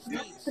 Florida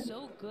State's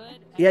so good.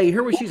 Yeah, you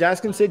hear what she's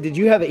asking, Sid? Did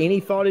you have any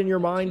thought in your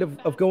mind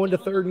of going to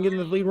third and getting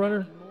the lead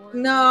runner?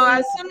 No,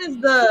 as soon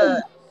as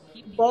the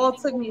ball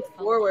took me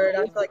forward,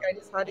 I feel like I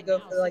just had to go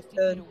for like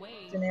the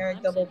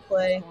generic double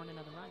play.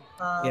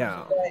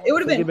 Yeah. It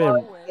would have been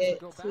hard to get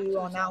to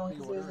on that one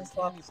because it was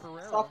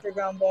a softer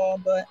ground ball,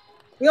 but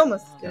we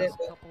almost did it.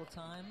 But.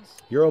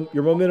 Your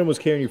momentum was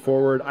carrying you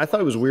forward. I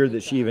thought it was weird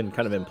that she even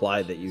kind of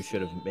implied that you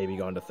should have maybe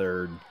gone to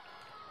third.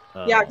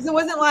 Yeah, because it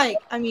wasn't like,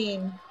 I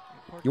mean,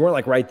 you weren't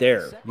like right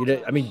there. You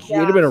did. I mean, it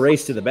would have been a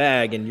race to the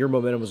bag, and your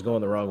momentum was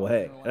going the wrong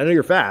way. And I know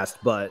you're fast,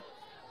 but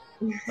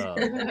really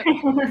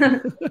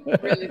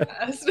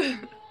fast.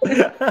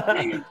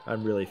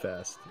 I'm really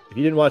fast. If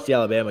you didn't watch the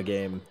Alabama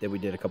game that we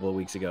did a couple of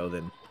weeks ago,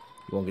 then you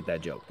won't get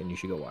that joke, and you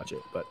should go watch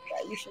it. But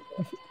yeah, you should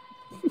go.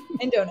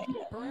 And donate.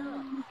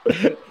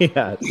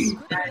 Yes.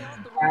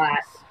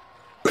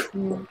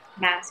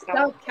 Mascot.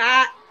 No,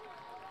 cat.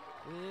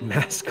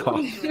 Mascot.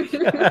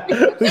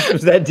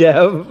 Was that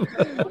Dev?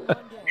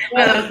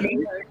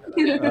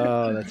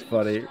 Oh, that's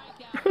funny.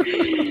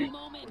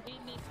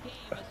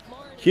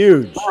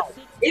 Huge.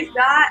 If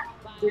that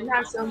didn't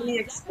have so many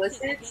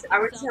explicits, I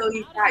would tell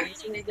you, Pat, you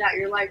should make that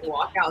your like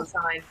walkout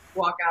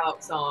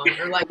song,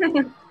 or like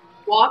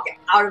walk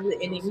out of the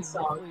inning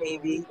song,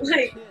 maybe.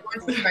 Like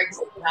once you strike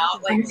something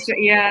out, like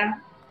yeah.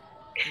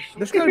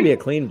 There's got to be a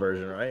clean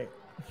version, right?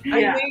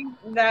 I think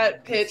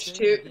that pitch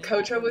too.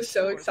 Coach was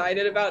so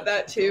excited about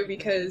that too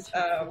because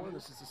I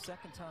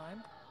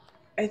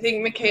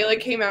think Michaela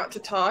came out to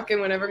talk,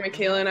 and whenever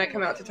Michaela and I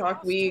come out to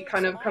talk, we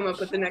kind of come up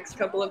with the next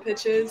couple of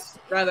pitches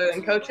rather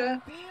than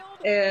Kocha.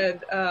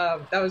 And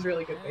that was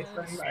really good base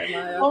running by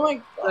Amaya. Oh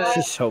my god.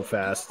 She's so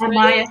fast.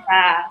 Amaya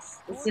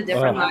fast. It's a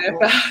different Amaya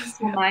fast.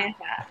 Amaya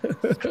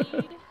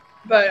fast.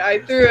 But I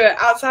threw an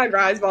outside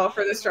rise ball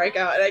for the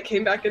strikeout, and I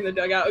came back in the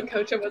dugout, and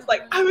Coach was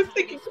like, I was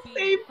thinking the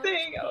same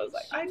thing. I was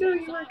like, I know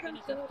you were Coach.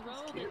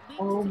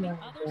 oh my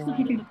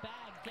god.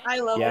 I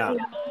love Yeah. it.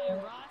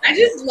 I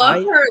just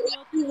love her.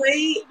 Like, the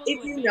way,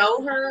 if you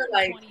know her,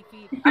 like,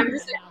 I'm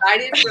just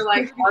excited for,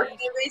 like, our fan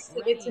base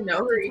to get to know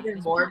her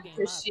even more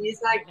because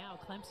she's, like,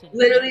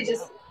 literally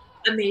just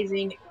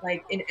amazing,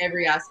 like, in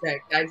every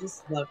aspect. I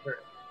just love her.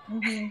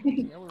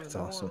 That's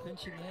awesome.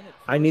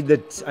 I need the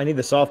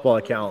softball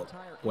account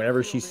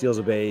whenever she steals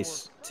a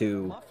base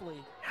to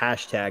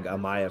hashtag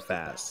Amaya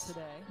Fast.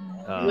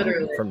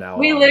 Literally. From now on.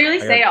 We literally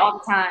say it all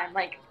the time.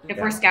 Like, if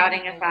we're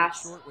scouting a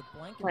fast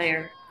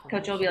player,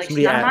 Coach will be like, she's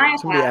not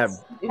Amaya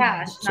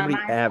fast. Somebody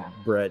add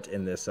Brett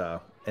in this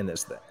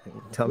thing.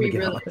 Tell me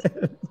really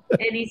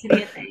it needs to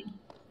be a thing.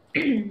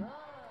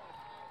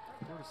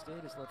 Florida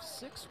State has left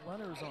 6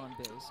 runners on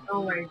base.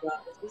 Oh my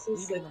god, this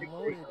is such a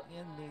loaded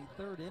in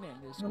the 3rd inning.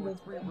 They scored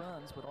 3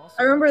 runs, but also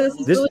I remember this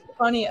is really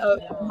funny.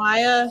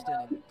 Maya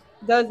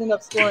does end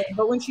up scoring,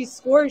 but when she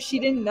scored, she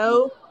didn't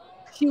know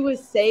she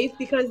was safe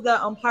because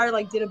the umpire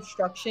like did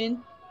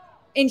obstruction,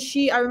 and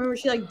I remember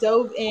she like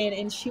dove in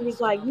and she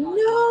was like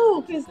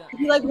no, because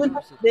he like went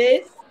like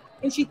this,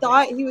 and she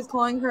thought he was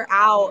calling her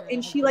out,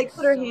 and she like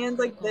put her hands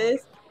like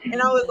this. And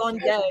I was on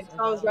deck,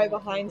 so I was right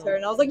behind her,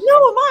 and I was like,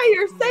 "No, Amaya,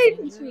 you're safe."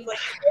 And she was like,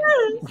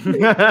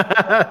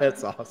 "Yes."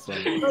 That's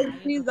awesome.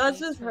 Like, that's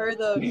just her,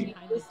 though. She's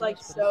just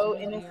like so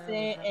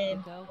innocent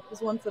and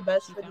just wants the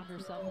best for the team.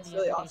 It's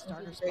really awesome.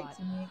 She's great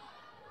to me.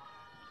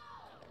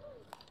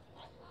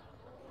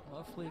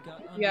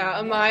 Yeah,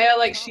 Amaya,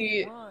 like,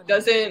 she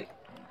doesn't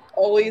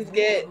always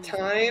get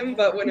time,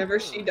 but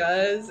whenever she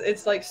does,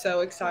 it's like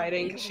so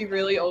exciting because she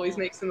really always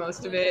makes the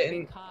most of it,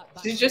 and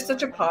she's just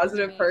such a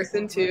positive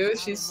person too.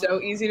 She's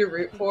so easy to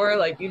root for.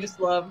 Like, you just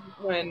love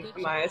when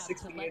Amaya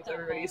succeeds.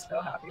 Everybody's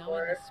so happy for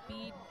her.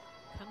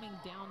 Coming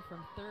down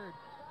from third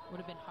would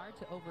have been hard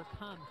to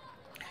overcome.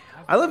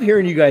 I love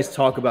hearing you guys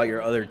talk about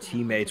your other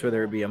teammates,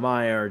 whether it be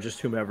Amaya or just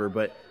whomever,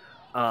 but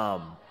I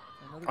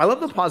love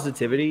the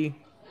positivity.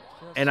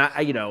 And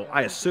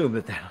I assume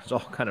that is all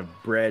kind of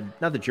bred,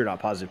 not that you're not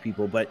positive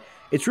people, but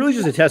it's really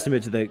just a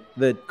testament to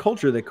the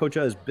culture that Coach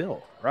has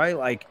built, right?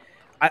 Like,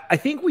 I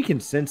think we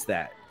can sense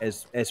that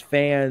as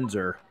fans,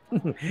 or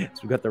so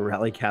we've got the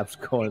rally caps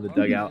going in the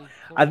dugout.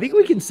 I think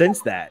we can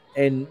sense that,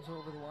 and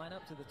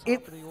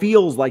it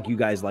feels like you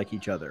guys like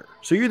each other.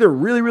 So you're either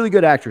really, really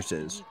good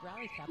actresses,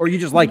 or you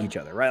just like each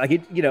other, right?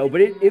 Like,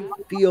 but it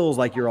feels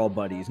like you're all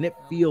buddies, and it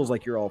feels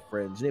like you're all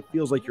friends, and it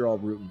feels like you're all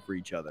rooting for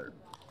each other.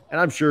 And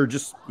I'm sure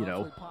just,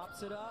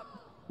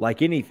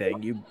 like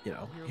anything, you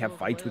have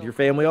fights with your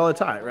family all the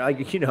time, right?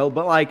 Like,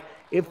 but like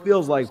it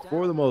feels like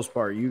for the most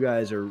part, you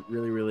guys are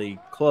really, really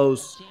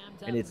close,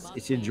 and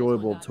it's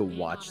enjoyable to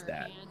watch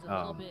that.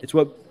 It's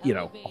what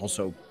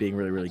also being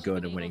really, really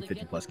good and winning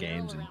 50+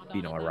 games and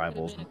beating our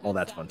rivals and all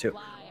that's fun too.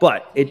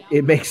 But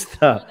it makes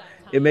the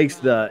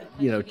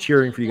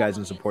cheering for you guys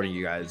and supporting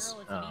you guys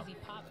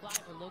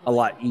a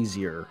lot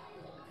easier.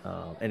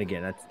 And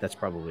again, that's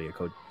probably a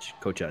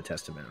coach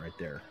testament right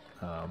there.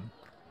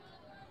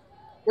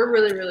 We're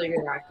really, really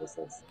good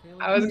actresses.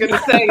 I was gonna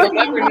say, you'll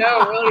never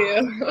know, will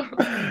you?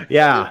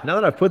 Yeah, now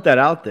that I've put that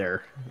out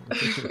there,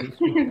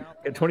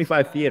 get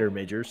 25 theater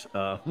majors.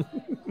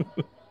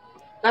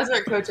 That's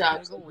what Coach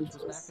Alex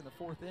teaches.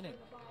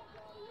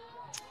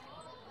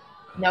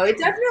 No, it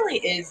definitely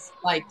is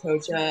like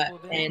Coach,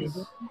 and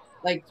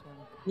like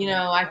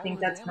I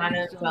think that's kind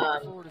of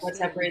what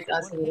separates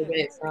us a little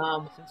bit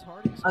from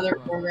other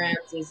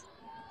programs is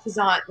she's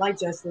not like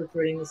just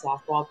recruiting the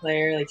softball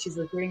player, like she's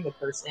recruiting the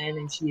person,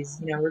 and she's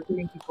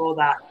recruiting people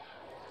that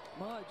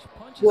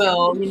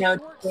will do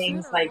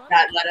things like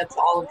that led up to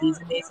all of these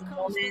amazing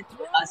moments.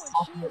 With us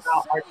talking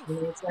about our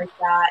teammates like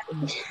that,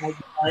 and like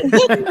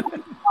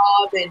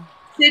Bob and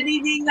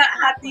Sydney being that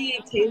happy,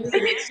 and Kaley, and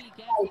it's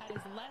like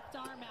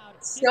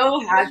so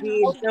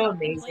happy and so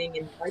amazing.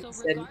 And like you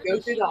said, you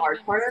go through the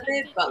hard part of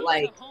it, but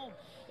like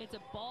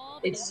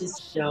it's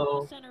just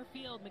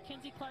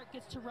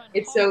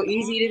it's so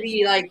easy to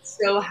be like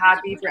so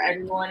happy for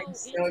everyone and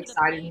so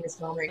excited in this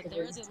moment because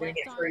we're just doing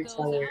it for each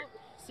other.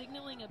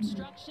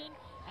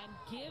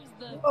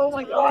 Oh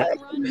my god.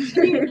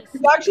 She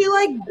actually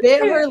like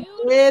bit her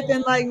lip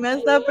and like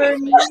messed up her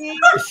knee.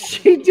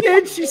 She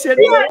did. She said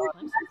that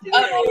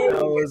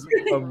was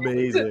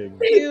amazing.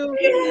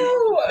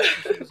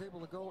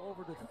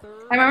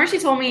 I remember she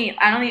told me,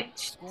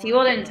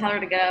 T-Will didn't tell her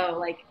to go.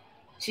 Like,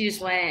 she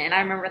just went, and I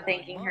remember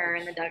thanking her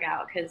in the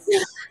dugout because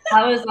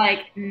that was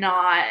like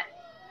not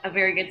a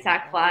very good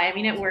sack fly. I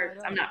mean, it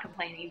worked. I'm not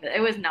complaining, but it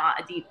was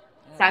not a deep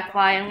sack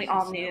fly, and we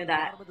all knew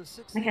that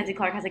Mackenzie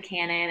Clark has a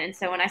cannon. And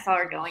so when I saw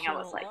her going, I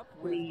was like,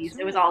 please.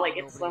 It was all like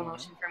in slow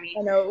motion for me.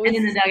 And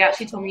in the dugout,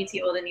 she told me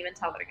T-Will didn't even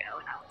tell her to go,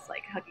 and I was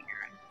like hugging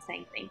her and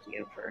saying thank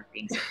you for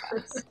being so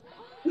fast.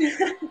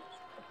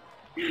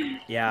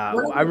 Yeah,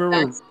 I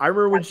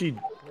remember when she.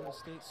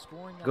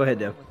 Go ahead,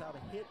 Dev.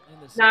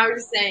 No, I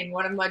was just saying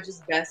one of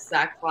Mudge's best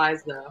sack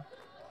flies, though.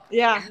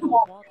 Yeah,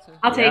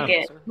 I'll take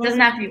it. Doesn't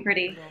have to be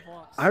pretty.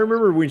 I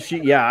remember when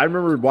I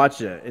remember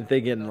watching it and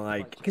thinking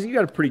like, because you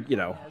got a pretty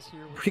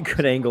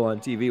good angle on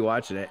TV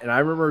watching it, and I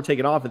remember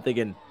taking off and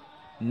thinking,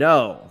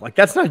 no, like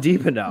that's not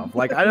deep enough.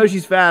 Like I know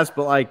she's fast,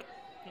 but like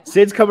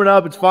Sid's coming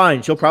up, it's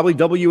fine. She'll probably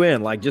double you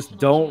in. Like just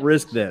don't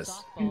risk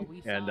this.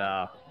 And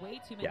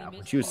yeah,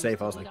 when she was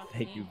safe, I was like,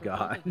 thank you,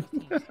 God.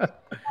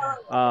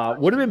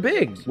 Would have been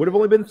big. Would have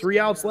only been 3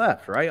 outs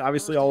left, right?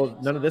 Obviously,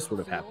 none of this would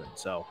have happened.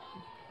 So,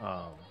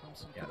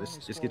 yeah,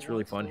 this gets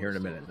really fun here in a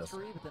minute, doesn't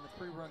it?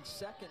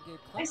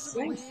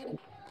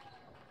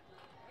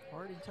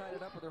 Hardy tied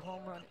it up with her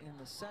home run in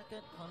the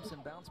second.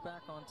 Clemson bounced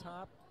back on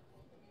top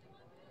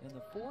in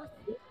the fourth.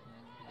 And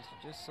as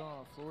you just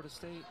saw, Florida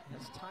State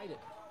has tied it.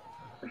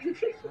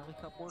 Valley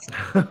Cup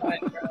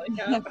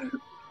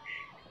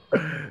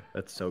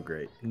That's so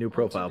great. New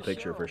profile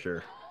picture for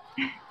sure.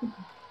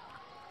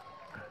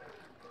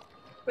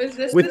 Was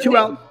this with 2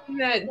 outs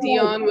that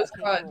Dion was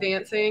caught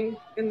dancing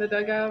in the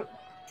dugout?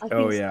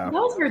 Oh yeah, that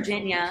was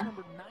Virginia.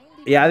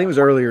 Yeah, I think it was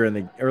earlier.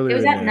 It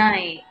was at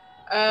night.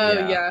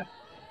 Oh yeah.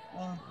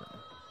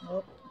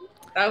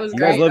 That was you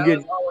great. Guys love that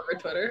was all over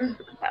Twitter.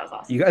 That was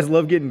awesome. You guys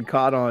love getting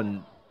caught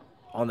on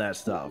that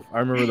stuff. I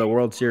remember the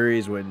World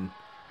Series when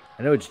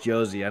I know it's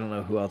Josie. I don't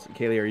know who else.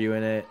 Kaylee, are you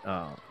in it?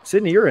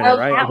 Sydney, you're in it,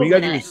 right? You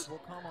guys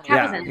you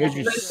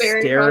guys are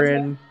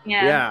staring.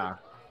 Yeah.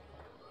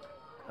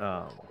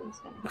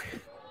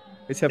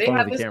 They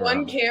had this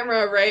one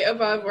camera right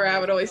above where I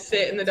would always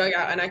sit in the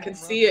dugout, and I could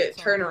see it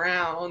turn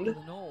around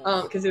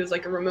because it was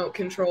like a remote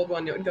controlled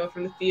one. It would go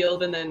from the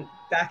field and then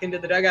back into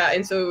the dugout,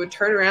 and so it would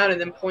turn around and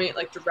then point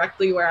like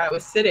directly where I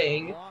was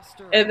sitting,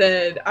 and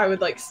then I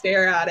would like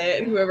stare at it,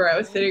 and whoever I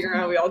was sitting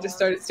around, we all just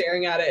started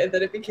staring at it, and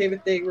then it became a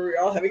thing where we were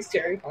all having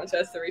staring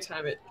contests every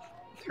time it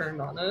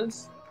turned on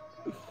us.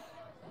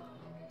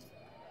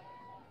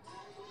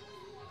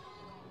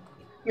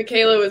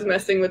 Michaela was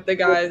messing with the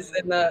guys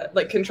and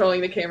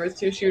controlling the cameras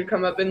too. She would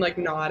come up and like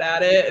nod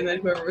at it, and then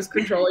whoever was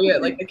controlling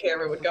it, like the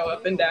camera would go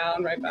up and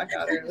down right back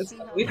at her. It was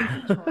funny.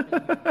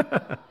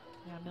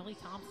 Millie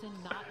Thompson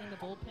not in the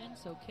bullpen,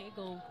 so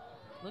Kegel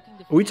looking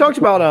to. We talked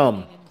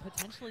about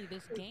potentially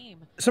this game.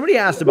 Somebody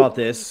asked about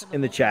this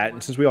in the chat,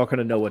 and since we all kind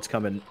of know what's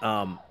coming,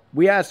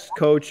 we asked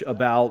Coach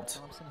about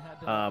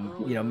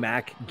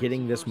Mac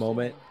getting this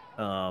moment.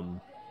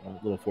 A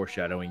little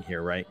foreshadowing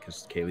here, right?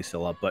 Because Kaylee's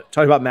still up. But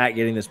talking about Matt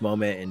getting this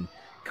moment and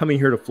coming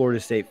here to Florida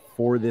State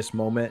for this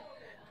moment,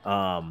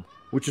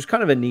 which is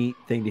kind of a neat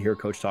thing to hear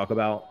Coach talk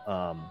about.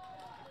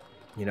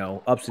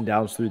 Ups and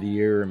downs through the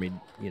year. I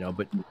mean,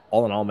 but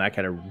all in all, Mac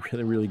had a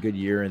really, really good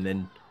year, and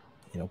then,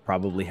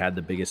 probably had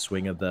the biggest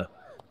swing of the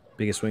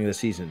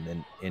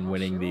season in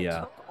winning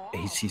the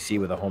ACC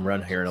with a home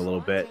run here in a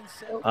little bit.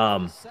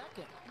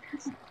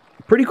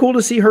 Pretty cool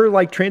to see her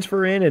like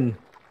transfer in and.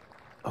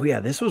 Oh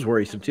yeah, this was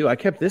worrisome too. I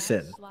kept this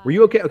in. Were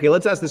you okay? Okay,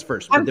 let's ask this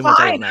first. I'm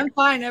fine. I'm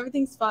fine.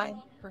 Everything's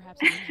fine.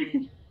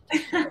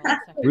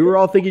 We were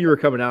all thinking you were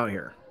coming out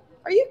here.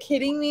 Are you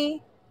kidding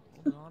me?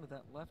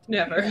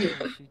 Never.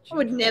 I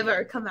would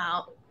never come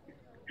out.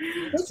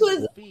 This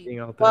was,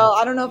 well,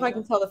 I don't know if I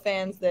can tell the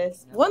fans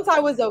this. Once I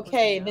was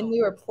okay, then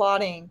we were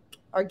plotting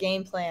our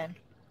game plan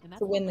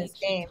to win this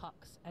game.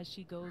 As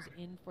she goes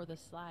in for the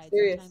slide.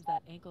 Serious.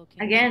 That ankle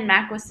can Again,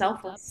 Mac was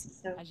selfless.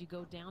 So as you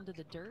go down to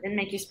the dirt. didn't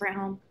make you sprint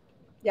home.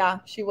 Yeah,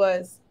 she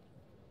was.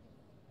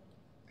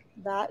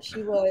 That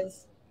she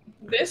was.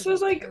 This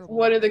was like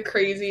one of the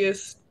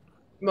craziest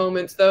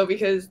moments though,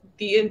 because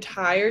the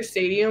entire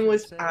stadium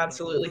was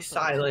absolutely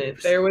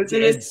silent. There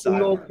wasn't a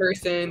single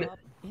person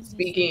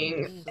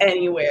speaking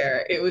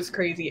anywhere. It was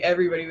crazy.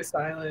 Everybody was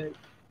silent.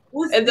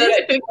 And then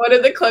I think one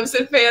of the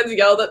Clemson fans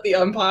yelled at the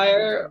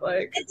umpire,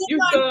 like, "You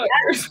suck!"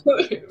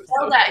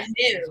 Yelled at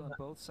him.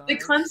 The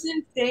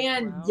Clemson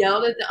fan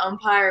yelled at the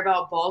umpire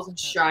about balls and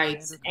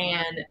strikes,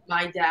 and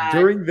my dad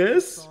during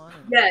this.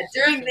 Yeah,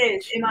 during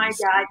this, and my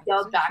dad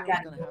yelled back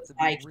at him, was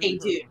like, "Hey,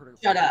 dude,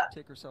 shut up!"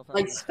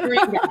 Like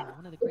screamed out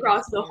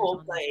across the whole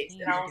place,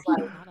 and I was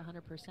like,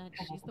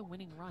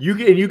 "You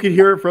could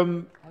hear it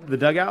from the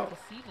dugout."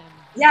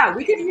 Yeah,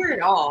 we could hear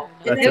it all.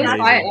 It was quiet. That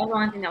was the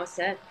only thing that was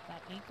said.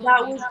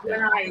 That was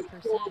when I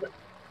told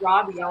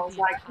Robbie, I was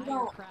like, we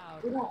don't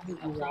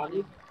hate you,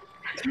 Robbie.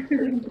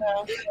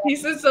 He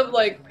said something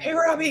like, "Hey,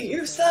 Robbie,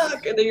 you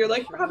suck," and then you're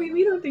like, "Robbie,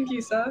 we don't think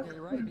you suck."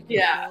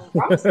 Yeah.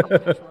 Put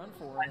her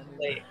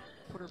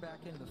back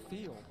in the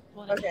field.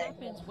 Well, okay.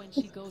 Happens when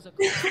she goes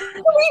across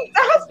we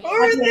fast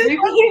forward this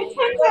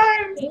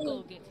sometimes.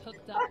 ankle gets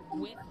hooked up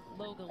with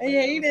logo. I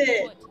hate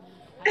it.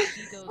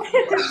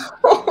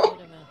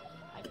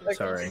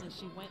 Sorry.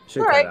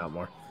 Should cut out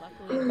more.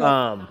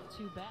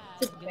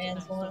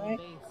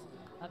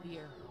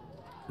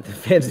 The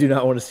fans do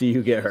not want to see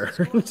you get hurt.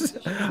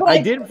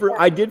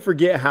 I did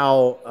forget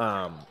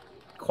how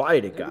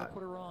quiet it got.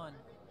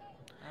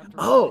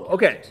 Oh,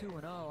 okay.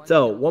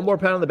 So one more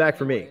pound on the back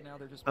for me.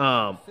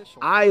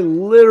 I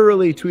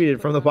literally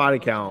tweeted from the pod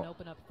account,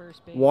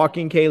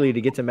 walking Kaley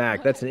to get to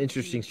Mac. That's an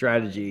interesting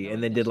strategy.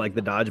 And then did like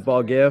the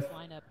dodgeball gif.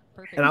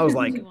 And I was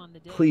like,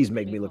 please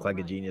make me look like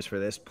a genius for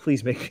this.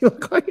 Please make me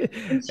look like it.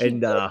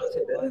 And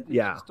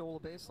yeah,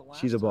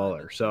 she's a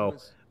baller. So,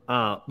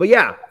 but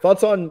yeah,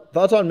 thoughts on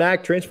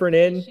Mac transferring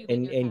in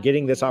and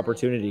getting this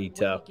opportunity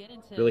to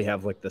really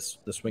have like the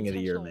swing of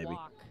the year, maybe.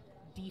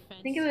 I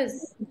think it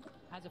was.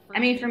 I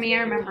mean, for me, I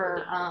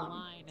remember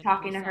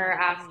talking to her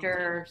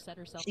after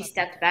she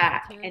stepped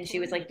back and she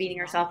was like beating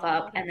herself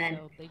up, and then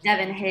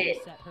Devyn hit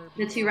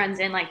the 2 runs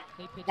in like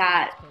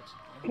that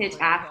pitch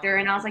after,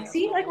 and I was like,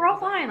 see, like we're all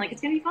fine, like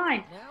it's gonna be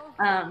fine.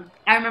 I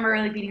remember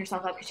really beating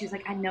herself up because she was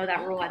like, I know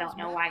that rule, I don't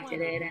know why I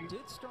did it. And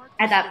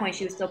at that point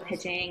she was still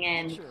pitching,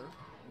 and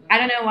I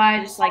don't know why,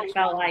 I just like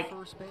felt like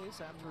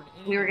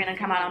we were gonna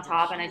come out on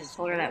top, and I just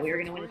told her that we were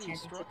gonna win the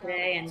championship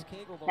today, and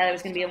that it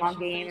was gonna be a long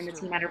game and the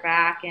team had her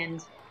back,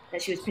 and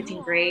that she was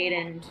pitching great.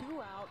 And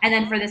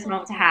then for this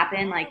moment to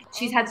happen, like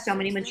she's had so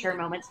many mature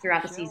moments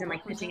throughout the season,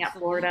 like pitching at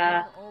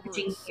Florida,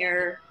 pitching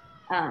here.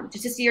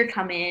 Just to see her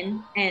come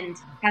in and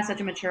have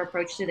such a mature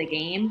approach to the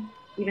game,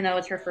 even though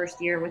it's her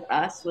first year with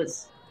us,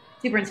 was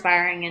super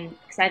inspiring, and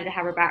excited to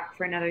have her back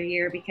for another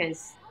year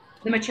because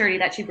the maturity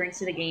that she brings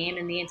to the game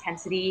and the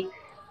intensity,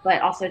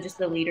 but also just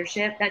the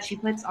leadership that she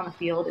puts on the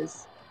field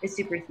is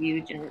super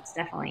huge, and it's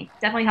definitely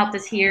helped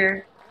us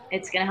here.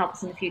 It's going to help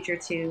us in the future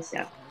too,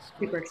 so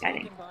super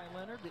exciting.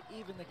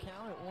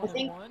 I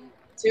think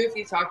too, if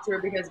you talk to her,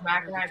 because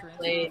Mac and I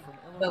played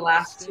the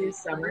last 2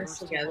 summers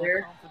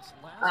together,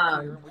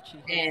 and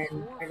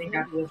I think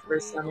after the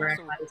first summer I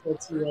kind of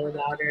told T-Will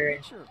about her,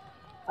 and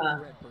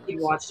he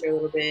watched her a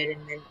little bit,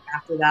 and then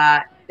after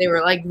that they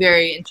were like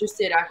very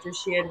interested after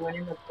she had went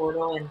in the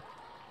portal, and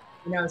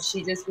you know,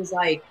 she just was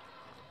like,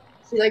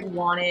 she like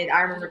wanted,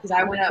 I remember because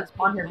I went up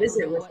on her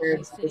visit with her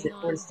to visit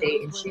Florida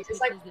State, and she just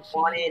like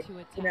wanted,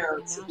 you know,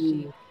 to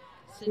be,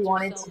 she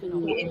wanted to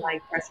be in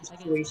like pressure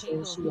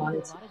situations. She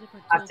wanted to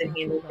have to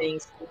handle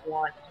things. She would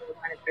want, you know,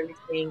 kind of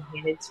everything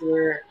handed to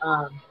her.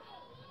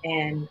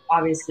 And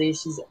obviously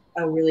she's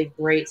a really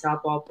great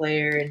softball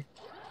player and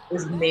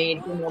was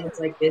made for moments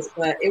like this.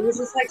 But it was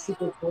just like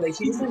super cool. Like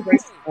she just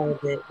embraced all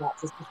of it,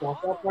 not just the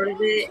softball part of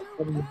it.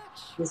 And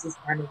this is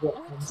kind of what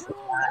comes with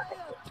that.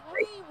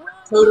 Like,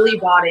 totally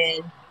bought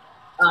in.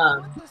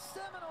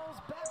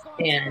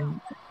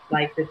 And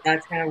like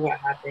that's kind of what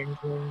happens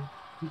when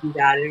you do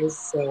that. It was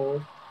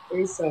so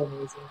amazing.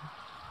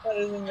 That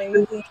is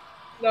amazing.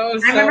 I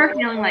remember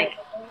feeling like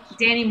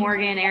Danny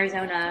Morgan,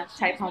 Arizona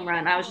type home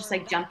run. I was just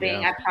like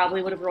jumping. I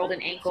probably would have rolled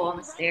an ankle on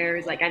the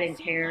stairs. Like I didn't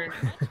care.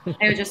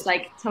 It was just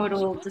like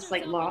total, just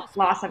like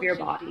loss of your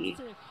body.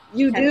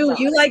 You do.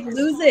 You like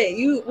lose it.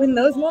 You, when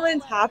those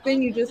moments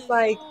happen, you just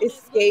like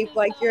escape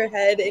like your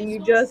head, and you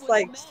just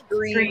like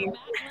scream.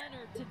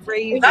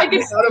 It's like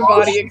an out of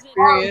body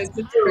experience.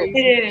 It's crazy.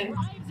 It is.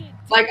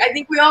 Like I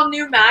think we all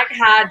knew Mac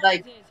had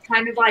like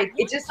kind of like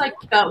it just like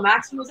felt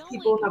Maximal's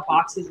people in the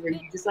boxes where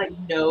you just like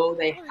know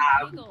they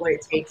have what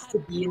it takes to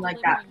be in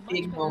like that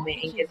big moment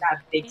and get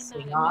that big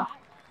swing off.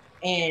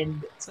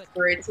 And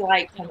for it to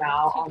like come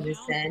out on this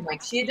end,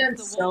 like she had done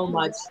so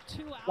much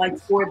like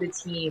for the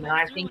team, and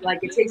I think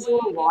like it takes a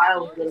little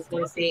while to go to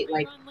Florida State.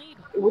 Like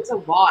it's a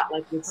lot,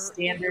 like with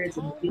standards,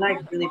 and we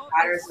like really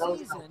pride ourselves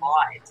in a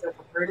lot. And so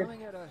for her to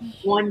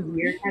 1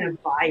 year kind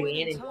of buy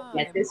in and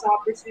get this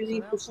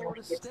opportunity, because she only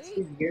gets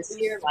 2 years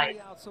here,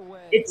 like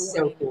it's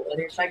so cool, and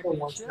it's like a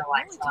once in a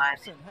lifetime.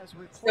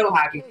 So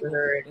happy for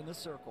her, and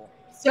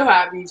so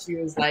happy she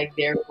was like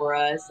there for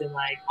us and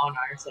like on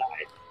our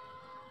side.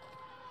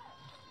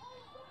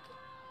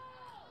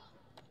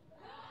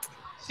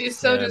 She's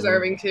so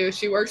deserving too.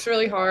 She works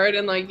really hard,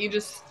 and like you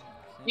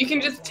can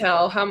just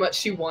tell how much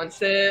she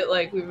wants it.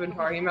 Like we've been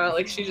talking about,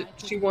 like she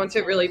wants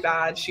it really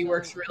bad. She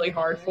works really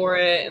hard for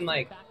it, and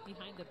like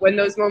when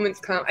those moments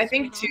come, I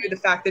think too the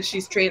fact that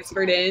she's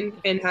transferred in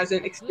and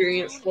hasn't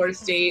experienced Florida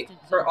State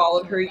for all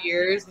of her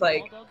years,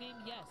 like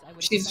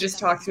she's just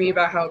talked to me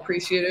about how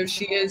appreciative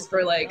she is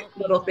for like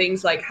little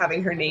things like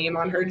having her name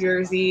on her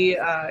jersey,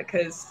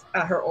 because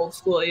at her old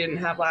school they didn't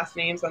have last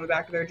names on the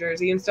back of their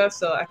jersey and stuff.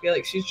 So I feel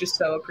like she's just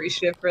so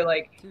appreciative for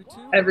like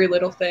every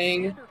little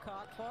thing,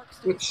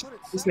 which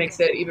just makes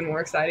it even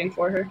more exciting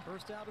for her.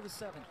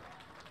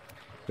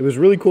 It was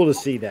really cool to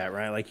see that,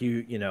 right? Like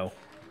you know,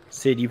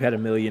 Sid, you've had a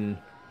million,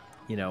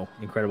 you know,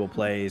 incredible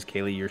plays.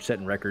 Kaley, you're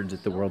setting records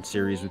at the World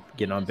Series with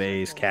getting on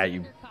base. Kat,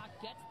 you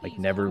like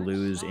never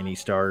lose any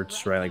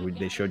starts, right? Like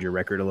they showed your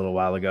record a little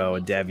while ago.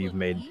 And Dev, you've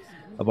made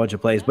a bunch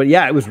of plays. But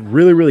yeah, it was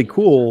really, really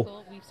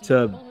cool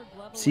to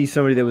see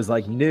somebody that was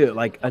like new,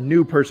 like a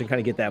new person kind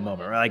of get that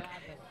moment, right? Like,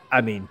 I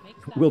mean,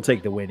 we'll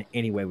take the win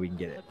any way we can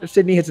get it. If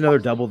Sydney hits another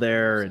double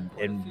there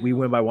and we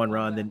win by 1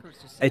 run, then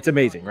it's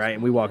amazing, right?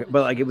 And we walk it.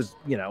 But like it was,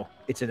 you know,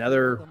 it's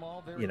another,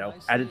 you know,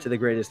 added to the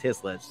greatest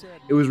hits list.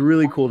 It was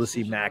really cool to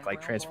see Mac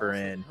like transfer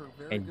in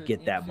and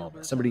get that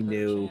moment. Somebody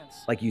new,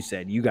 like you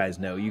said, you guys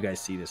know, you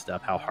guys see this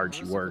stuff, how hard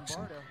she works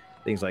and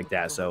things like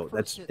that. So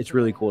it's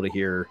really cool to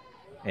hear.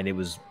 And it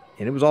was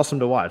awesome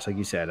to watch. Like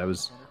you said, I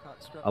was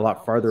a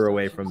lot farther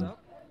away from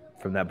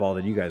that ball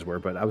than you guys were,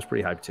 but I was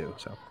pretty hyped too.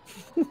 So,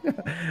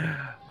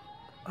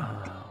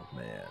 oh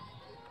man,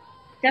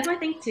 definitely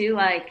think too.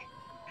 Like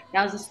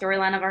that was the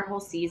storyline of our whole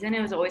season.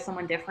 It was always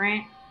someone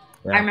different.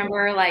 Yeah. I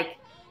remember like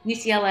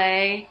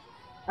UCLA,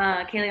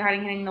 Kaley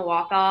Harding hitting the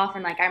walk off,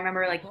 and like I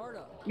remember like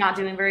not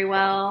doing very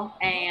well,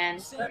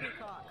 and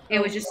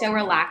it was just so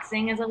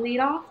relaxing as a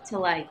leadoff to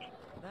like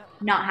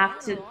not have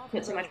to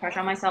put so much pressure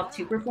on myself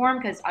to perform,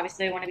 because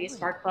obviously I want to be a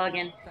spark plug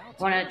and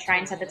want to try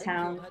and set the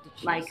tone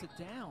like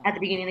at the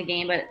beginning of the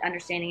game, but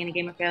understanding in a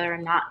game of failure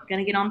I'm not going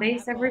to get on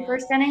base every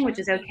first inning, which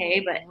is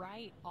okay, but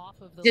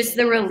just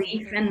the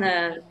relief and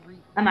the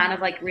amount of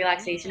like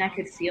relaxation I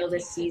could feel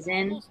this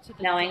season,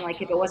 knowing like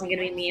if it wasn't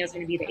going to be me, it was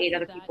going to be the 8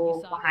 other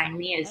people behind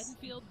me, is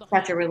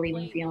such a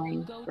relieving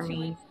feeling for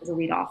me as a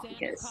leadoff,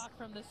 because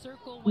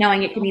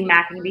knowing it can be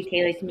Mac, it can be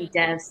Kaley, it can be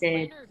Dev,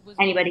 Sid,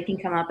 anybody can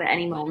come up at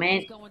any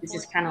moment. It's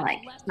just kind of like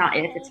it's not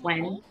if, it's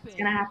when it's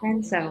going to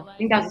happen. So I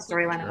think that was the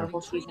storyline of our whole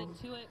season.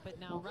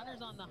 It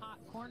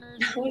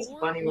was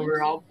funny when we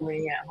were all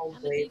playing at home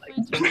plate.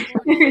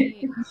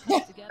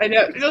 I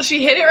know. Well,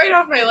 she hit it right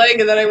off my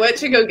leg, and then I went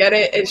to go get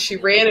it, and she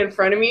ran in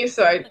front of me.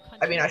 So I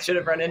mean, I should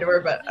have run into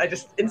her, but I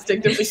just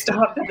instinctively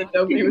stopped, and then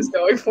nobody was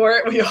going for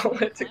it. We all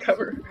went to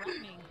cover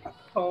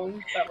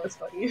home. That was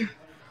funny.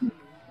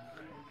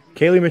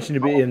 Kaley mentioned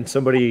to be in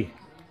somebody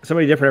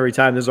different every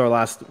time. This is our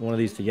last one of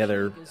these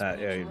together.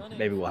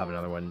 Maybe we'll have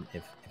another one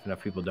if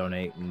enough people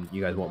donate and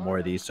you guys want more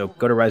of these. So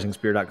go to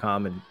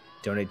risingspear.com and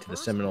donate to the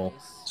Seminole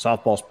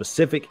softball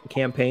specific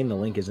campaign. The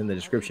link is in the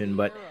description.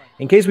 But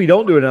in case we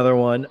don't do another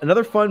one,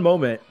 another fun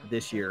moment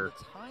this year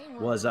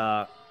was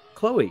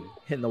Chloe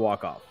hitting the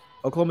walk-off.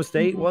 Oklahoma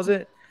State, was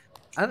it?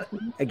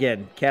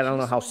 Again, Kat, I don't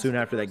know how soon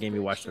after that game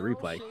you watched the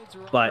replay,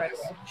 but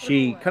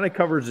she kind of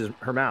covers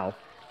her mouth.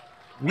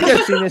 You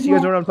guys seen this? You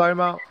guys know what I'm talking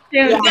about?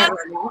 Yeah.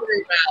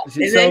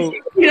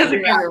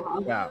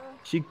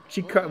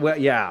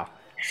 Yeah.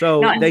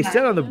 So they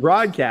said on the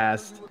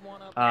broadcast,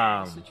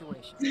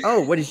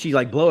 oh, what did she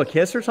like blow a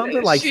kiss or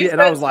something? Like, and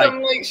I was like,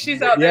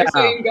 she's out there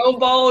saying, "Go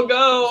ball,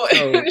 go!"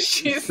 And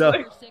she's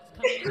like,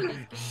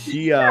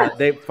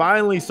 they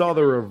finally saw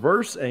the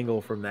reverse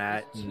angle from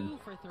that. And,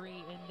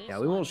 yeah,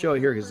 we won't show it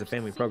here because it's a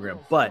family program.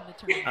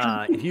 But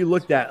if you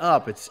look that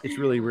up, it's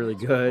really, really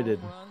good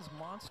and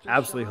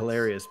absolutely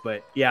hilarious.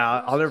 But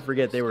yeah, I'll never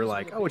forget. They were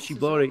like, "Oh, she's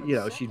blowing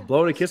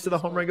a kiss to the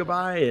home run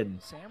goodbye," and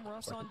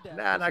like,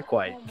 nah, not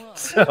quite.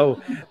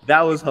 So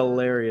that was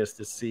hilarious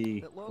to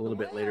see a little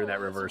bit later that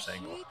reverse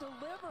angle.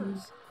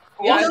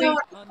 Yeah, I think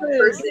the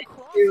person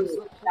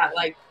too that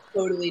like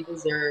totally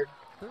deserved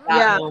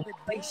that moment.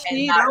 Like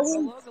that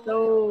was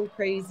so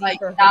crazy. Like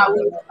for her. that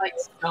was like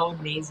so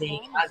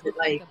amazing.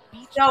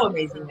 So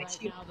amazing. Like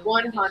she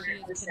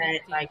 100%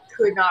 like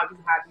could not be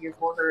happier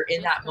for her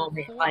in that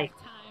moment. Like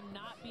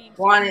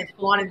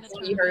wanted to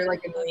see her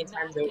like a million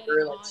times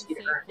over. Like she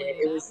earned it.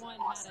 It was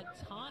awesome.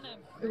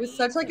 It was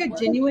such like a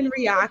genuine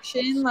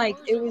reaction. Like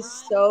it was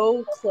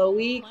so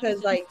Chloe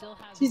because like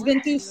she's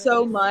been through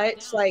so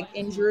much like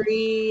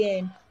injury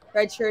and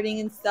redshirting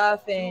and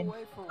stuff, and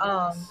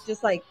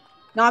just like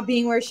not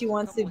being where she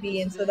wants to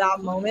be. And so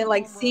that moment,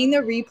 like seeing the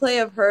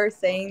replay of her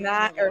saying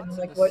that or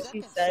like what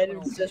she said, it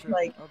was just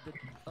like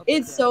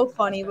it's so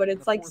funny, but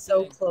it's like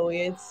so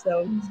Chloe. It's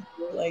so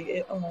like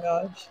it, oh my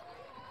gosh.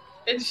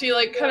 And she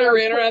like kind of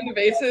ran around the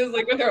bases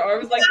like with her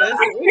arms like this.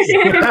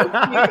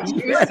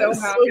 She was so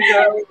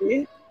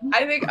happy.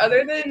 I think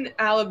other than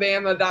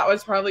Alabama, that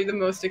was probably the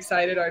most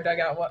excited our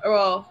dugout was.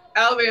 Well,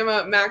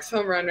 Alabama, Mac's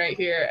home run right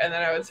here, and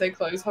then I would say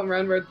Chloe's home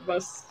run were the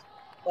most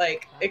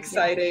like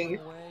exciting.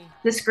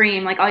 The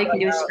scream, like all you can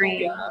do is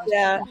scream.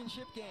 Yeah.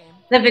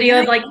 The video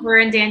of like her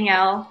and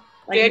Danielle.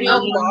 Like,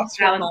 Danielle lost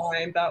her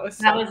mind. That was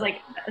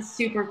like a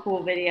super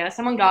cool video.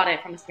 Someone got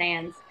it from the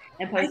stands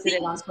and posted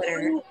it on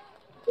Twitter.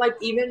 Like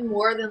even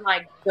more than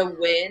like the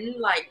win,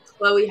 like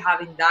Chloe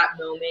having that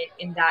moment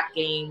in that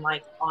game,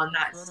 like on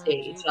that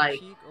stage, like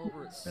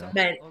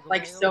meant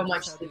like so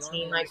much to the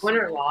team. Like win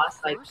or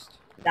loss, like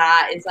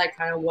that is like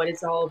kind of what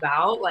it's all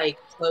about. Like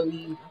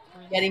Chloe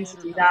getting to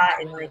do that,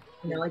 and like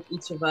you know, like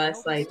each of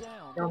us, like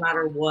no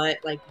matter what,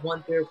 like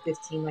 1 through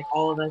 15, like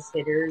all of us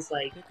hitters,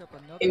 like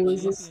it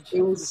was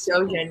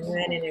so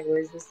genuine, and it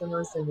was just the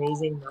most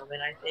amazing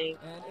moment I think.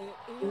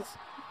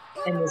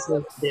 And this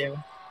was too.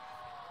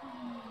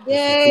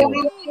 Yay!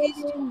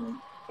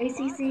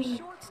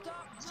 ACC.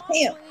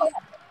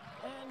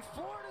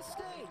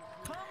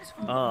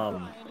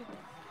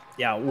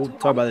 Yeah, we'll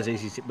talk about this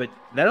ACC, but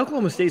that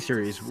Oklahoma State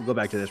series, we'll go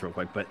back to this real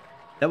quick, but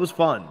that was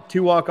fun.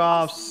 2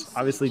 walk-offs.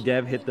 Obviously,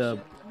 Dev hit the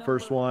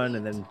first one,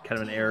 and then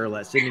kind of an error,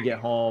 let Sydney get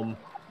home,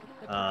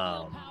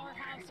 and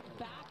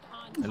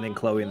then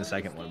Chloe in the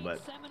second one.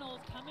 But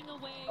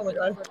oh my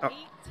god! Oh.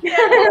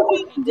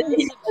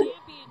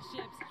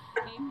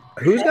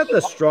 Who's got the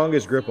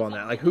strongest grip on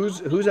that? Like who's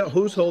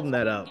holding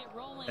that up,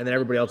 and then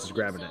everybody else is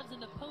grabbing it?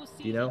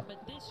 Do you know?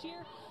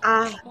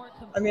 I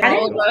mean, I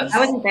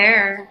wasn't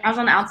there. I was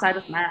on the outside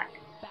with Mac.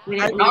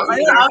 It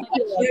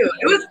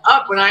was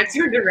up when I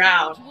turned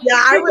around. Yeah,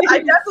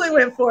 I definitely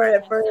went for it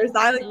at first.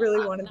 I like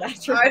really wanted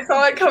that. I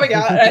saw it coming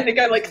out, and I think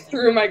I like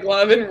threw my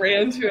glove and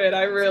ran to it.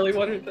 I really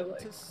wanted to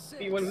like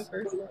be one of the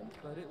first ones.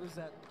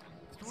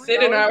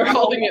 Sid and I were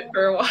holding it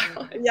for a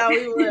while. Yeah,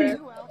 we were.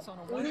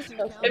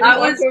 And I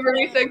went over and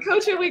we said,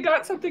 "Coach, we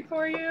got something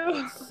for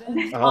you."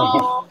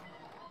 Oh.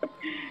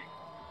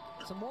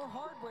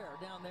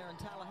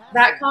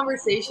 That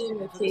conversation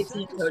with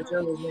Casey and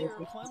Kojo was when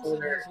we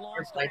told her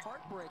play.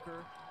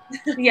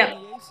 Yep,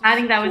 I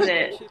think that was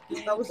it.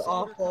 That was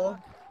awful.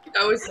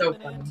 That was so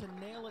funny.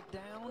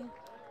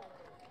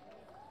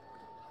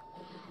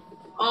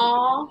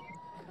 Aww.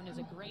 It was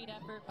a great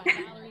effort by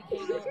Valerie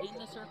Cagle in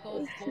the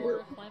circle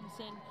for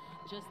Clemson.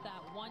 Just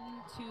that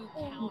 1-2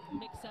 count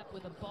mix-up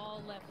with a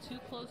ball left too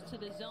close to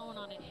the zone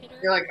on a hitter.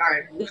 You're like, all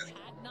right.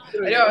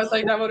 I know. I was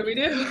like, now what do we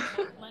do?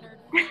 Leonard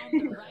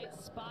found the right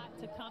spot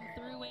to come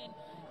through and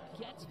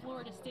gets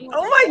Florida State.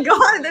 Oh my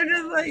god, they're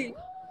just like.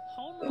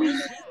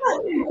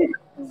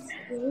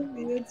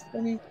 That's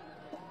funny.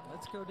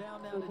 Let's go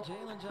down now to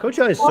Jalen. Coach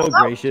O is so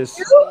gracious.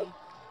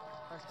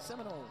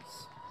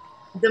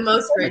 The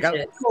most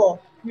gracious.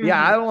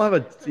 Yeah, I don't want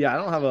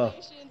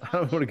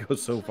to go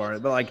so far,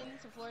 but like,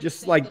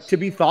 just like to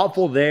be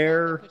thoughtful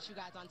there,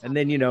 and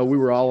then we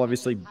were all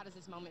obviously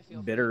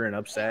bitter and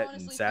upset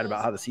and sad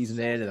about how the season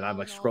ended, and I'm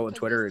like scrolling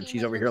Twitter, and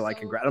she's over here like,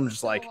 congrats. I'm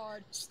just like,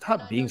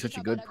 stop being such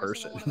a good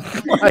person,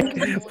 like,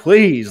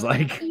 please,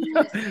 like,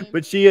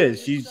 but she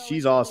is,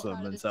 she's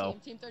awesome, and so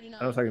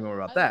I don't talk more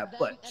about that,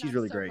 but she's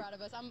really great.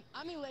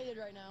 I'm elated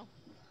right now.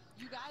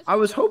 I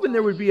was hoping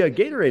there would be a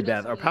Gatorade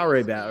bath or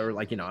Powerade bath, or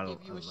like, I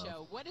don't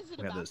know.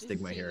 I have the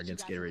stigma here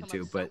against Gatorade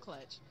too, but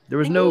there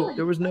was no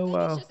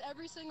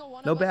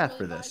bath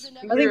for this.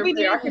 I think we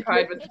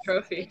preoccupied with the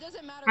trophy.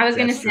 I was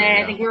gonna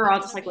say, I think we were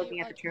all just like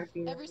looking at the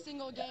trophy.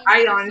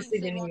 I honestly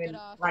didn't even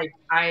like.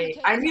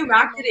 I knew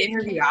Mac did an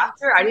interview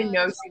after. I didn't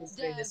know she was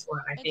doing this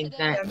one. I think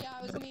that.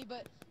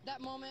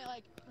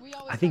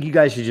 I think you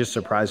guys should just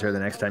surprise her the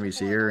next time you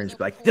see her and just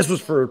be like, "This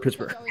was for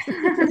Pittsburgh."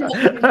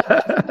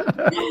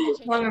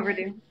 Long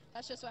overdue.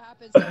 That's just what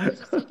happens. So I was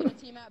just taking a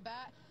team at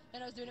bat,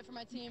 and I was doing it for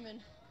my team,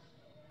 and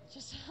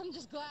I'm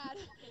just glad.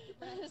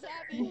 I'm just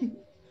happy.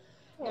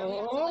 Yeah, we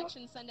have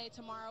selection Sunday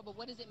tomorrow, but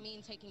what does it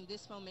mean taking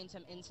this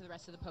momentum into the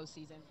rest of the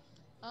postseason?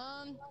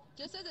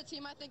 Just as a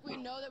team, I think we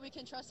know that we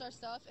can trust our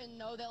stuff and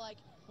know that like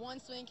one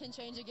swing can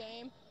change a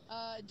game.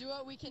 Do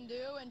what we can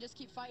do and just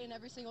keep fighting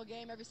every single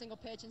game, every single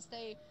pitch, and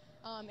stay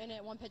in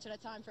it one pitch at a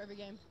time for every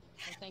game.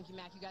 Well, thank you,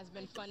 Mac. You guys have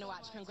been fun to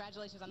watch.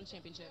 Congratulations on the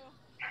championship.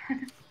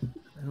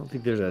 I don't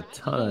think there's a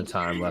ton of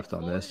time left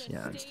on this.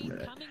 Yeah, just a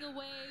minute.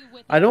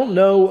 I don't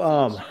know.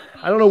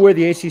 I don't know where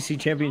the ACC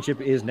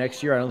championship is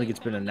next year. I don't think it's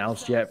been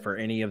announced yet for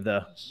any of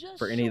the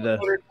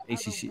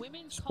ACC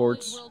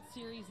sports.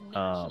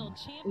 Yeah.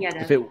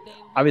 If it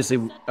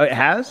obviously it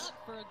has.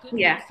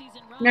 Yeah.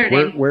 Notre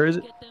Dame. Where is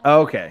it?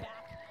 Oh, okay.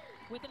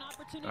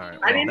 All right.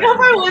 I didn't know if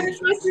I wasn't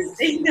supposed to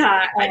say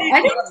that. I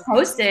think it's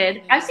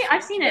posted.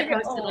 I've seen it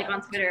posted like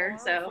on Twitter.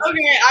 So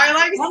okay, I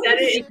like said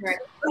it.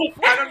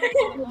 I don't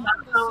know.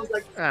 I was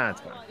like,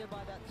 it's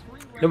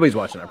fine. Nobody's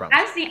watching. I promise.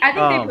 I think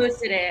they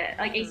posted it.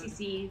 Like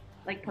ACC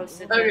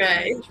posted it.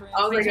 okay.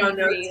 I was like, oh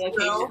no.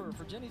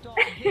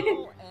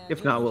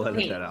 If not, we'll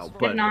edit that out.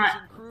 But if not,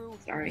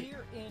 sorry.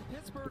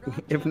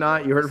 If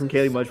not, you heard it from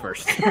Kaley Mudge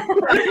first.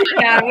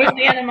 Yeah, it was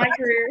the end of my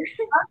career.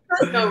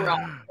 That's no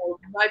wrong.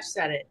 Mudge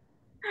said it.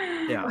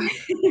 Yeah.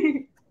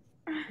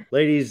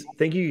 Ladies,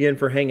 thank you again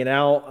for hanging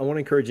out. I want to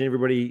encourage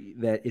everybody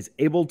that is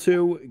able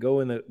to go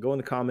in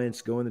the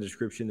comments, go in the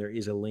description. There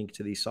is a link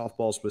to the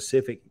softball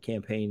specific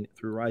campaign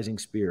through Rising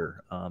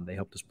Spear. They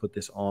helped us put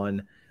this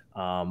on.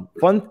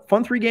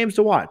 Fun 3 games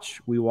to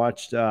watch. We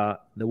watched the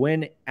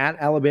win at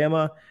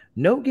Alabama.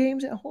 No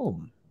games at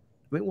home.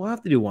 I mean, we'll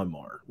have to do one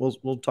more.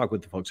 We'll talk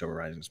with the folks over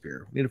Rising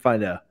Spear. We need to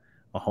find a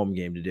home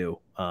game to do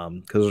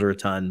because those are a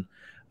ton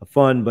of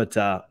fun. But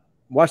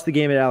watch the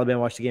game at Alabama,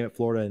 watch the game at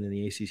Florida, and then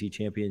the ACC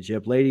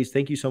Championship. Ladies,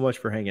 thank you so much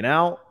for hanging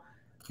out.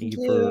 Thank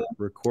you for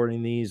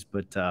recording these.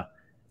 But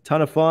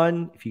ton of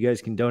fun. If you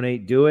guys can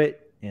donate, do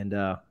it. And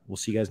we'll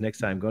see you guys next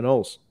time. Go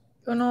Noles.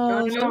 Go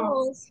Noles. Go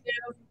Noles.